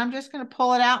 and then I'm just going to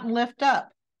pull it out and lift up.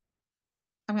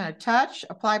 I'm going to touch,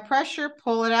 apply pressure,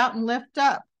 pull it out and lift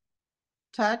up.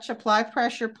 Touch, apply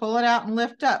pressure, pull it out and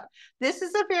lift up. This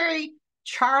is a very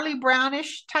Charlie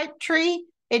Brownish type tree.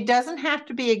 It doesn't have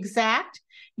to be exact.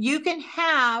 You can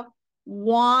have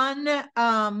one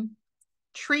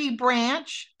tree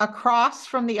branch across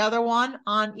from the other one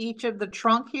on each of the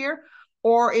trunk here.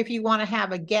 Or if you want to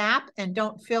have a gap and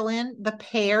don't fill in the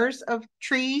pairs of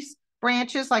trees,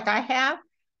 branches like I have,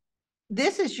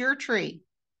 this is your tree.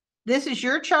 This is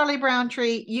your Charlie Brown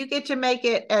tree. You get to make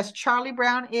it as Charlie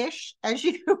Brown-ish as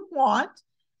you want.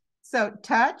 So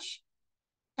touch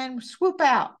and swoop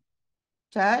out.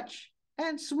 Touch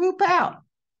and swoop out.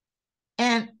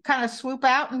 And kind of swoop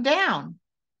out and down.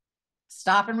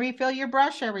 Stop and refill your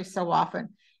brush every so often.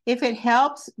 If it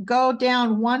helps, go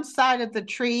down one side of the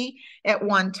tree at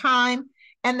one time.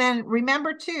 And then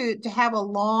remember too, to have a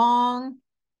long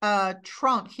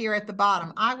trunk here at the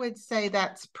bottom. I would say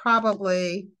that's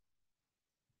probably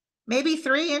maybe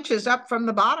 3 inches up from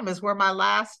the bottom is where my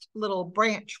last little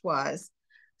branch was.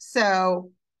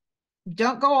 So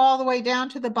don't go all the way down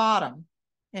to the bottom.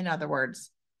 In other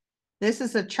words, this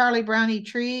is a Charlie Brownie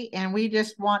tree and we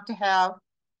just want to have,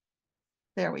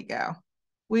 there we go.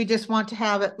 We just want to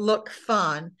have it look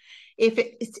fun. If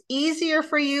it's easier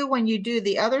for you when you do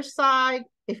the other side,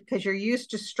 because you're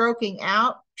used to stroking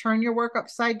out, turn your work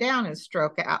upside down and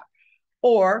stroke out.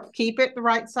 Or keep it the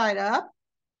right side up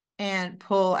and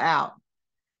pull out.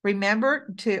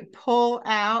 Remember to pull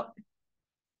out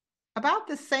about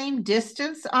the same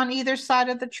distance on either side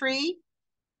of the tree.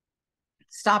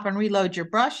 Stop and reload your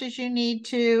brush as you need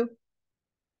to.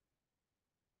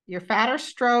 Your fatter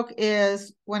stroke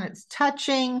is when it's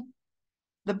touching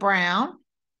the brown.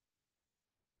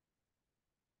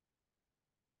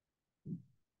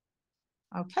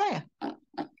 Okay.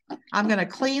 I'm going to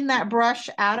clean that brush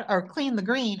out, or clean the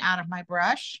green out of my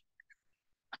brush.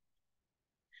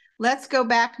 Let's go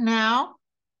back now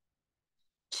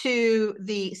to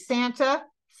the Santa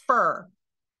fur.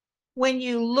 When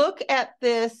you look at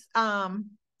this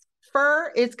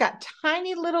fur, it's got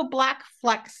tiny little black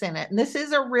flecks in it. And this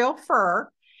is a real fur.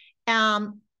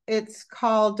 It's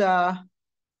called,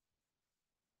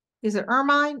 is it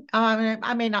ermine?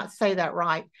 I may not say that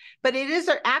right, but it is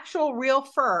an actual real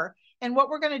fur. And what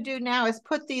we're going to do now is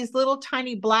put these little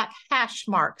tiny black hash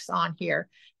marks on here.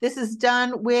 This is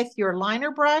done with your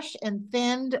liner brush and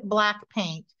thinned black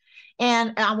paint.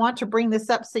 And I want to bring this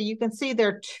up so you can see there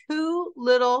are two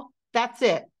little, that's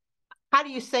it. How do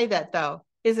you say that though?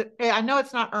 Is it, I know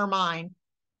it's not ermine.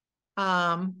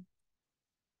 Oh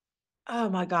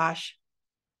my gosh.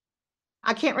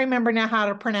 I can't remember now how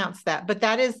to pronounce that, but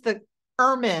that is the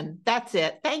ermine. That's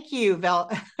it. Thank you,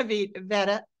 Vita. Thank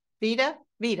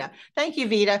you,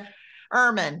 Vita.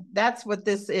 Ermine. That's what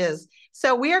this is.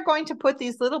 So we are going to put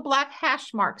these little black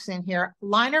hash marks in here,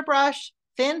 liner brush,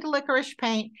 thinned licorice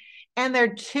paint, and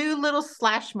they're 2 little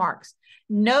slash marks.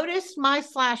 Notice my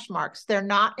slash marks. They're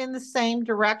not in the same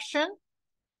direction.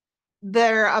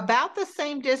 They're about the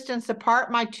same distance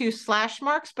apart, my 2 slash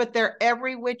marks, but they're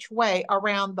every which way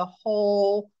around the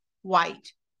whole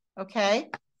white,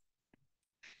 okay?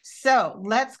 So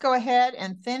let's go ahead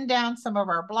and thin down some of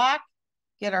our black,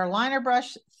 get our liner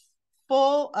brush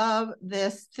full of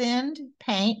this thinned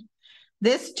paint.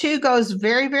 This too goes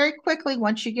very, very quickly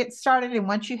once you get started and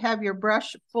once you have your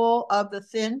brush full of the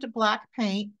thinned black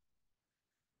paint.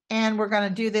 And we're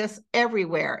gonna do this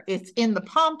everywhere. It's in the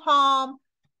pom-pom,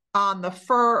 on the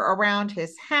fur around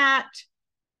his hat.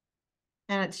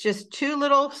 And it's just 2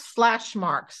 little slash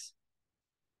marks.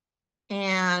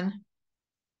 And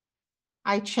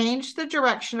I changed the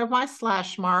direction of my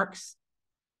slash marks.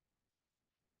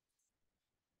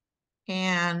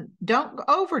 And don't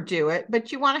overdo it,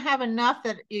 but you want to have enough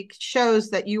that it shows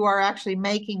that you are actually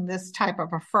making this type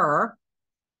of a fur.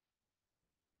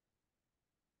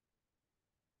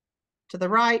 To the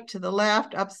right, to the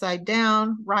left, upside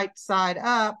down, right side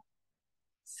up,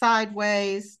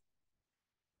 sideways.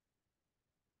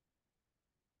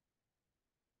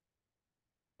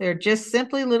 They're just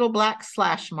simply little black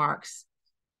slash marks.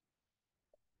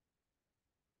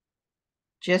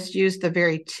 Just use the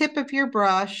very tip of your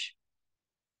brush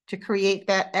to create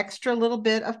that extra little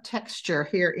bit of texture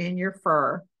here in your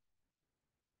fur.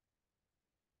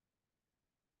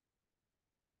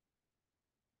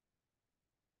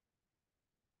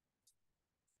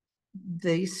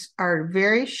 These are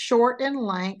very short in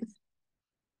length.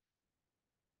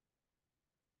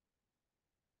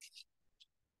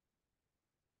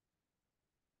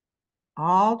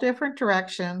 All different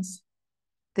directions.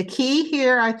 The key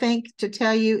here, I think, to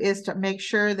tell you is to make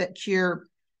sure that your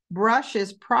brush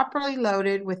is properly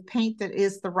loaded with paint that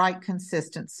is the right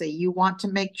consistency. You want to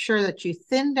make sure that you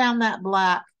thin down that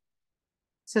black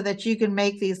so that you can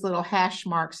make these little hash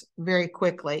marks very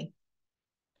quickly.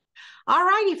 All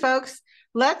righty, folks.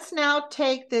 Let's now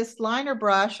take this liner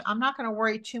brush. I'm not going to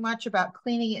worry too much about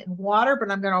cleaning it in water, but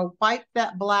I'm going to wipe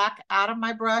that black out of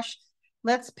my brush.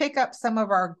 Let's pick up some of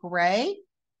our gray.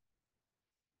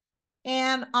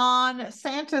 And on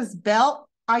Santa's belt,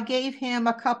 I gave him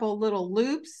a couple little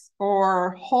loops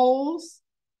or holes,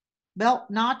 belt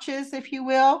notches, if you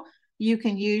will. You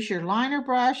can use your liner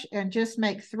brush and just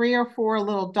make 3 or 4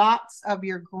 little dots of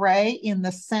your gray in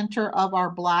the center of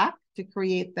our black to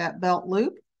create that belt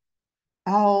loop,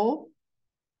 a hole,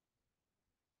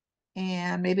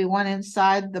 and maybe one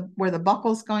inside where the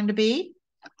buckle's going to be.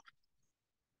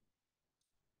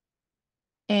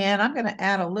 And I'm going to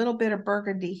add a little bit of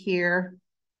burgundy here.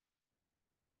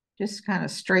 Just kind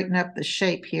of straighten up the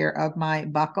shape here of my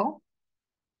buckle.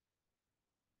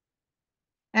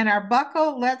 And our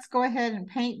buckle, let's go ahead and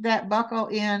paint that buckle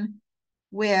in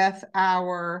with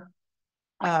our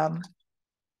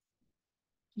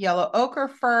yellow ochre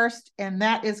first, and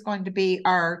that is going to be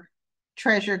our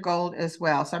treasure gold as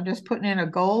well. So I'm just putting in a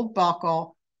gold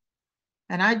buckle,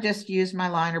 and I just used my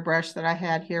liner brush that I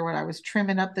had here when I was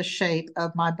trimming up the shape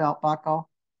of my belt buckle.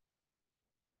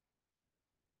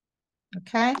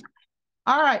 Okay.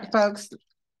 All right, folks,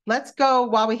 let's go.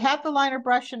 While we have the liner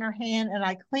brush in our hand and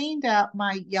I cleaned out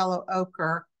my yellow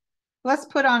ochre, let's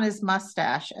put on his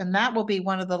mustache. And that will be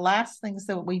one of the last things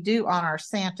that we do on our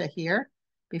Santa here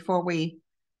before we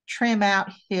trim out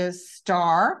his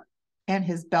star and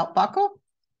his belt buckle.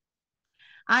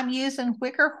 I'm using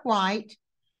Wicker white,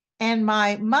 and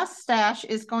my mustache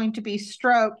is going to be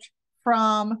stroked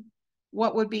from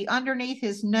what would be underneath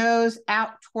his nose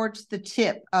out towards the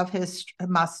tip of his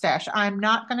mustache. I'm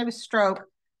not going to stroke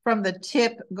from the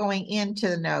tip going into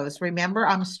the nose. Remember,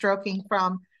 I'm stroking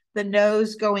from the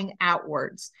nose going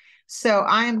outwards. So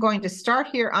I am going to start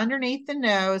here underneath the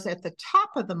nose at the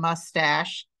top of the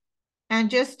mustache and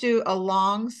just do a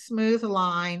long, smooth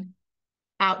line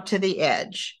out to the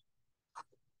edge.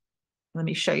 Let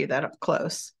me show you that up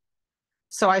close.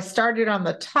 So I started on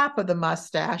the top of the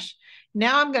mustache.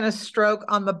 Now I'm going to stroke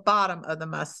on the bottom of the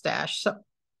mustache. So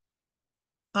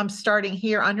I'm starting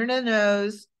here under the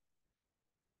nose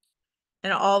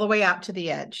and all the way out to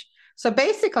the edge. So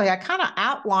basically, I kind of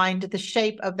outlined the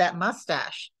shape of that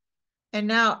mustache. And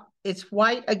now it's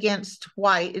white against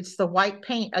white. It's the white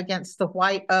paint against the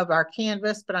white of our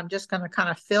canvas, but I'm just going to kind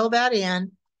of fill that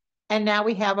in. And now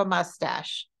we have a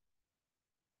mustache.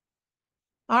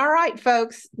 All right,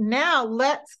 folks. Now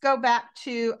let's go back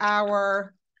to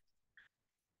our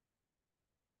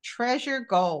Treasure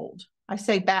Gold. I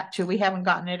say back to, we haven't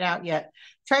gotten it out yet.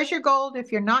 Treasure Gold,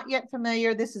 if you're not yet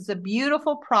familiar, this is a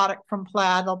beautiful product from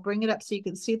Plaid. I'll bring it up so you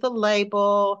can see the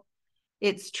label.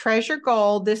 It's Treasure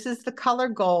Gold. This is the color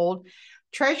gold.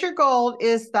 Treasure Gold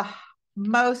is the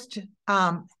most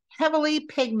heavily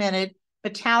pigmented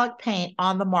metallic paint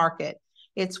on the market.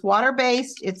 It's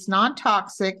water-based, it's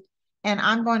non-toxic, and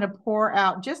I'm going to pour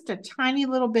out just a tiny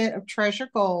little bit of Treasure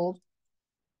Gold.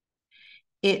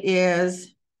 It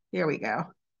is, here we go.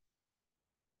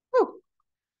 Woo.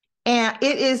 And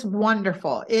it is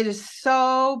wonderful. It is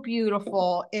so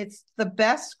beautiful. It's the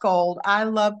best gold I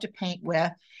love to paint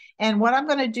with. And what I'm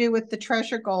going to do with the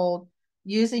Treasure Gold,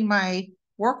 using my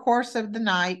workhorse of the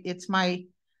night, it's my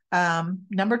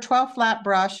number 12 flat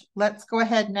brush. Let's go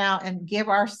ahead now and give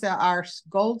our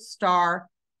gold star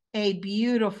a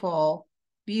beautiful,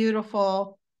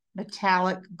 beautiful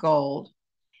metallic gold.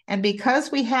 And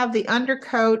because we have the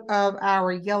undercoat of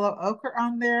our yellow ochre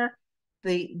on there,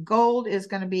 the gold is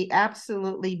going to be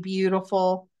absolutely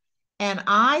beautiful. And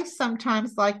I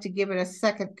sometimes like to give it a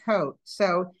second coat.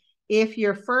 So if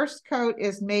your first coat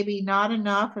is maybe not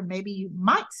enough, and maybe you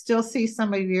might still see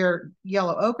some of your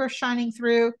yellow ochre shining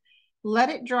through, let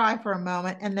it dry for a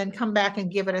moment and then come back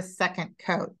and give it a second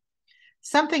coat.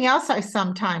 Something else I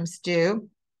sometimes do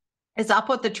is I'll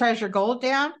put the Treasure Gold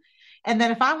down, and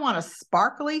then if I want a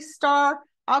sparkly star,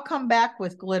 I'll come back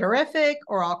with Glitterific,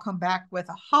 or I'll come back with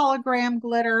a hologram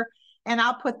glitter, and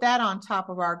I'll put that on top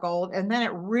of our gold, and then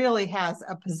it really has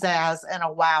a pizzazz and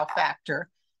a wow factor.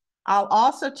 I'll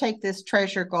also take this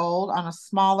Treasure Gold on a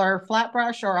smaller flat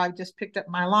brush, or I just picked up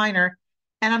my liner,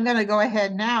 and I'm going to go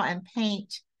ahead now and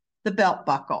paint the belt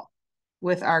buckle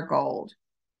with our gold.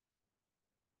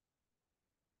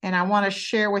 And I want to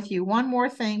share with you one more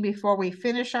thing before we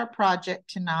finish our project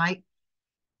tonight.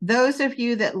 Those of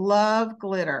you that love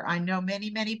glitter, I know many,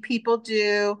 many people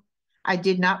do. I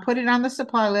did not put it on the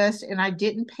supply list, and I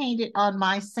didn't paint it on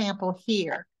my sample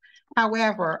here.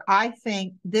 However, I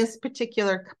think this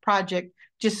particular project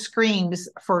just screams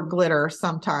for glitter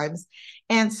sometimes.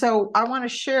 And so I want to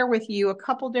share with you a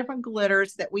couple different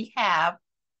glitters that we have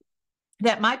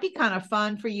that might be kind of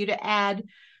fun for you to add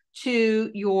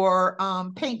to your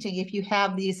painting if you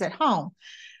have these at home.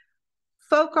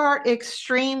 FolkArt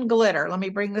Extreme Glitter. Let me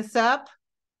bring this up.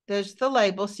 There's the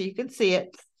label so you can see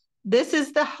it. This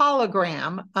is the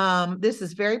hologram. This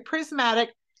is very prismatic.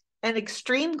 And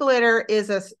Extreme Glitter is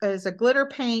a glitter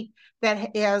paint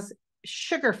that has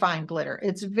sugar fine glitter.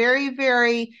 It's very,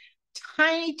 very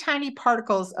tiny, tiny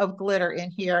particles of glitter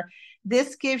in here.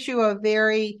 This gives you a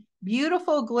very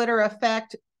beautiful glitter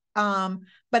effect,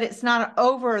 but it's not an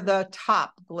over the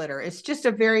top glitter. It's just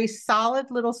a very solid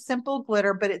little simple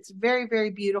glitter, but it's very, very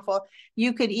beautiful.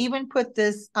 You could even put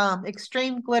this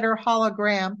Extreme Glitter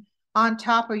hologram on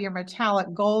top of your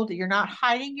metallic gold. You're not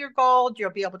hiding your gold. You'll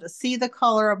be able to see the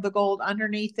color of the gold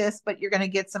underneath this, but you're going to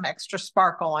get some extra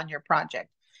sparkle on your project.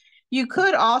 You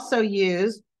could also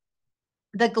use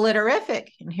the Glitterific,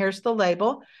 and here's the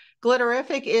label.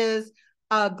 Glitterific is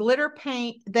a glitter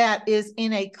paint that is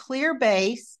in a clear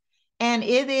base, and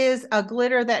it is a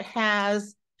glitter that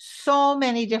has so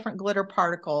many different glitter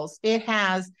particles. It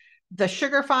has the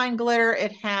sugar fine glitter.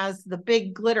 It has the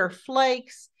big glitter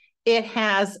flakes. It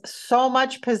has so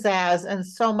much pizzazz and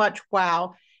so much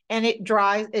wow. And it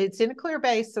dries, it's in a clear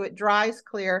base, so it dries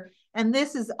clear. And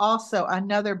this is also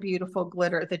another beautiful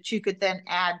glitter that you could then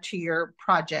add to your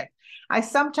project. I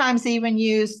sometimes even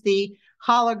use the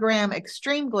hologram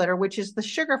Extreme Glitter, which is the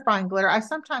sugar fine glitter. I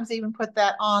sometimes even put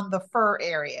that on the fur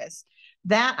areas.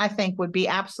 That I think would be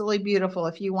absolutely beautiful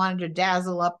if you wanted to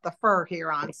dazzle up the fur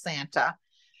here on Santa.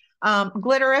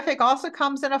 Glitterific also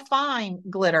comes in a fine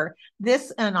glitter.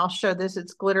 This, and I'll show this,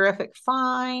 it's Glitterific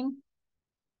Fine.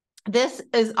 This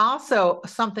is also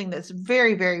something that's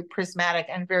very, very prismatic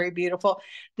and very beautiful.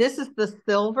 This is the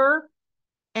silver,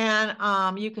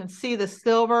 and you can see the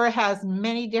silver has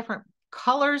many different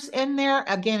colors in there.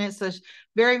 Again, it's a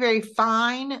very, very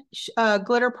fine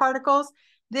glitter particles.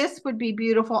 This would be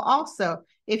beautiful also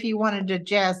if you wanted to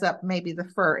jazz up maybe the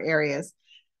fur areas.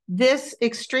 This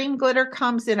Extreme Glitter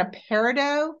comes in a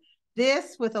peridot.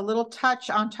 This with a little touch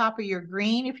on top of your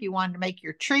green, if you wanted to make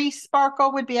your tree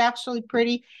sparkle, would be absolutely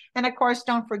pretty. And of course,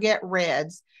 don't forget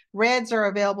reds. Reds are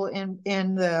available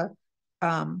in the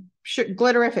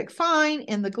Glitterific Fine,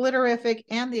 in the Glitterific,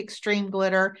 and the Extreme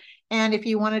Glitter. And if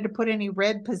you wanted to put any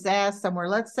red pizzazz somewhere,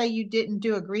 let's say you didn't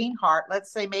do a green heart,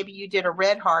 let's say maybe you did a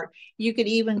red heart, you could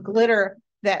even glitter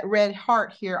that red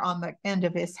heart here on the end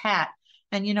of his hat.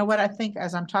 And you know what, I think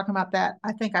as I'm talking about that,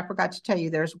 I think I forgot to tell you,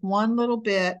 there's one little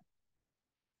bit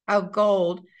of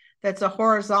gold that's a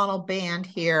horizontal band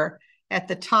here. at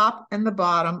the top and the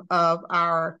bottom of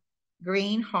our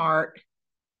green heart.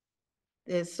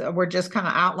 We're just kind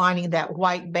of outlining that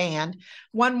white band.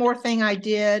 One more thing I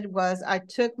did was I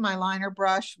took my liner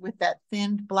brush with that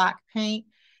thinned black paint,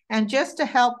 and just to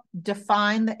help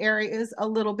define the areas a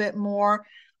little bit more,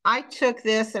 I took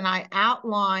this and I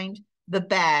outlined the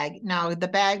bag. Now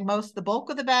the bulk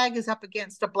of the bag is up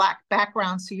against a black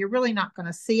background, so you're really not going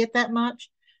to see it that much,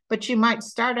 but you might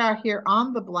start out here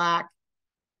on the black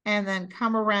and then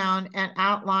come around and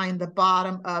outline the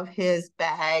bottom of his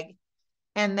bag.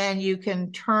 And then you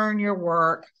can turn your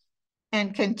work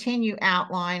and continue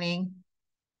outlining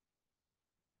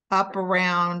up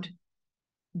around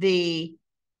the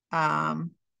top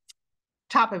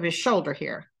of his shoulder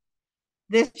here.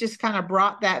 This just kind of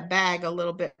brought that bag a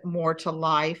little bit more to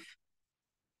life.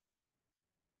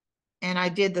 And I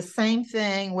did the same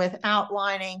thing with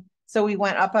outlining. So we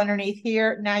went up underneath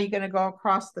here. Now you're going to go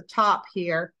across the top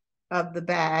here of the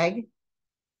bag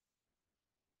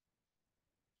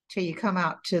till you come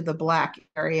out to the black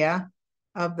area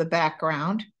of the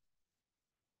background.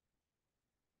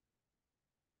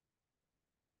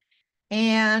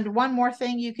 And one more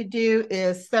thing you could do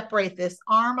is separate this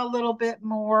arm a little bit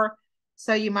more.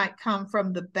 So you might come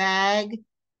from the bag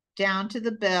down to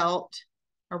the belt,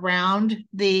 around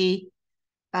the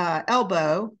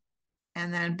elbow,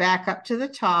 and then back up to the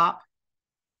top,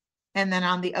 and then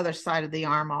on the other side of the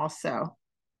arm also.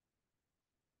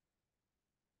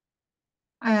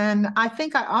 And I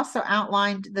think I also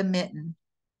outlined the mitten,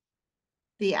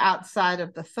 the outside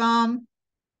of the thumb,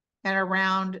 and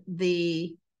around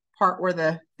the part where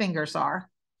the fingers are.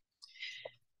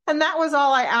 And that was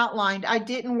all I outlined. I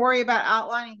didn't worry about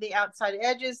outlining the outside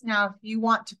edges. Now, if you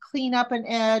want to clean up an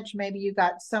edge, maybe you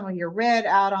got some of your red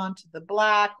out onto the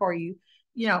black, or you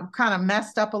kind of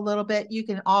messed up a little bit, you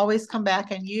can always come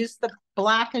back and use the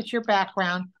black as your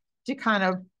background to kind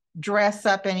of dress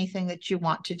up anything that you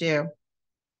want to do.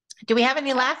 Do we have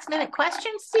any last minute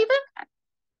questions, Stephen?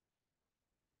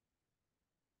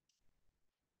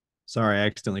 Sorry, I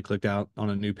accidentally clicked out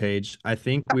on a new page. I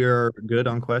think we're good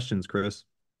on questions, Chris.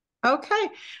 Okay.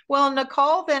 Well,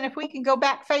 Nicole, then if we can go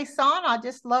back face on, I'd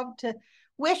just love to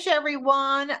wish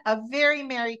everyone a very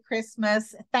Merry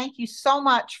Christmas. Thank you so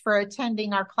much for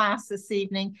attending our class this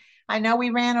evening. I know we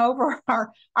ran over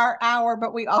our hour,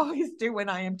 but we always do when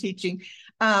I am teaching.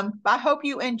 I hope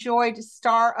you enjoyed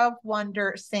Star of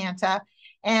Wonder, Santa,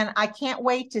 and I can't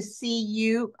wait to see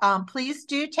you. Please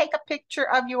do take a picture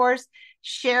of yours,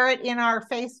 share it in our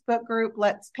Facebook group,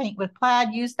 Let's Paint with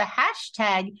Plaid. Use the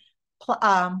hashtag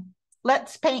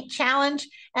Let's Paint Challenge,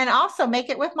 and also make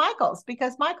it with Michaels,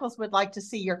 because Michaels would like to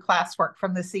see your classwork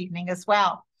from this evening as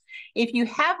well. If you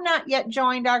have not yet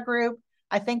joined our group,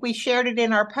 I think we shared it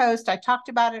in our post. I talked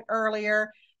about it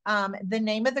earlier. The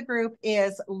name of the group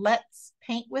is Let's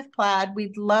Paint with Plaid.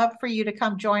 We'd love for you to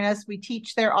come join us. We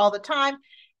teach there all the time,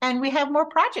 and we have more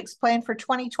projects planned for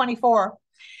 2024.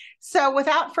 So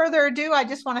without further ado, I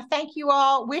just want to thank you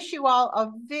all, wish you all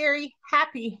a very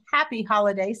happy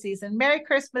holiday season. Merry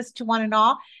Christmas to one and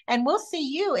all, and we'll see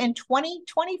you in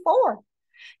 2024.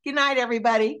 Good night,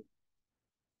 everybody.